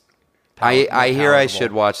one. It's. I hear I palatable.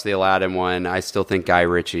 should watch the Aladdin one. I still think Guy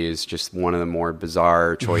Ritchie is just one of the more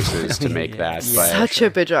bizarre choices to make that. But Such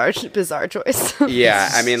a bizarre choice. yeah,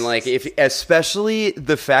 I mean, like especially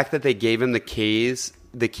the fact that they gave him the keys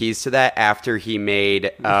to that after he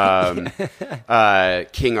made King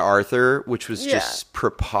Arthur, which was just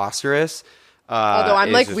preposterous. Although I'm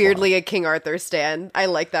is like just weirdly a King Arthur stan. I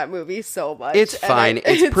like that movie so much. It's and fine.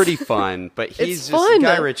 It's pretty fun, but he's just fun.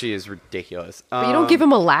 Guy Ritchie is ridiculous. But you don't give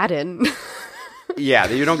him Aladdin. Yeah,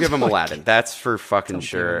 you don't give him Aladdin. That's for fucking Don't give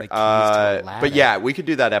sure. him the keys to Aladdin. But yeah, we could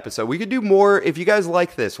do that episode. We could do more. If you guys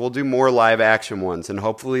like this, we'll do more live action ones, and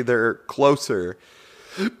hopefully they're closer.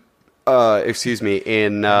 Excuse me.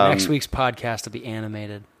 In Next week's podcast will be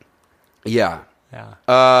animated. yeah.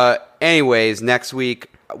 Yeah. Anyways, next week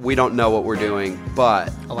we don't know what we're doing,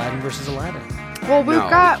 but Aladdin versus Aladdin. Well, No, we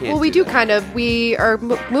can't we do do that. kind of. We are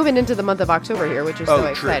moving into the month of October here, which is so Oh,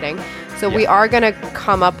 true. exciting. So we are gonna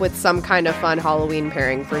come up with some kind of fun Halloween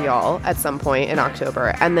pairing for y'all at some point in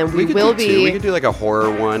October, and then we could will do two. We be. could do like a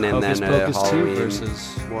horror one and Hocus then a Pocus 2 Halloween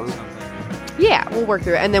versus one. something. Yeah, we'll work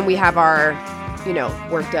through it, and then we have our,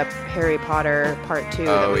 worked up Harry Potter Part 2.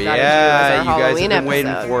 that Oh we gotta yeah, do you as our guys have Halloween been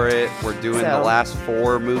waiting episode. for it. We're doing the So, last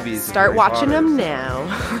 4 movies. of Start Harry watching Potter. them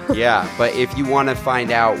now. Yeah, but if you want to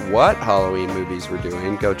find out what Halloween movies we're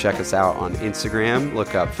doing, go check us out on Instagram.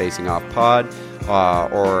 Look up Facing Off Pod,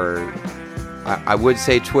 or I would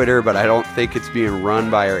say Twitter, but I don't think it's being run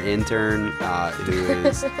by our intern, who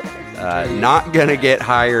is not gonna get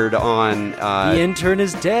hired on. The intern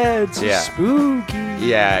is dead. So yeah. spooky.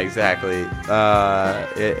 Yeah, exactly.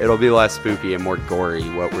 It'll be less spooky and more gory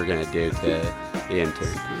what we're gonna do to the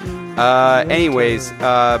intern. Anyways,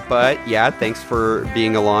 but yeah, thanks for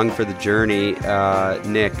being along for the journey.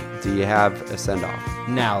 Nick, do you have a send-off?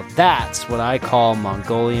 Now that's what I call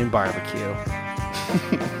Mongolian barbecue.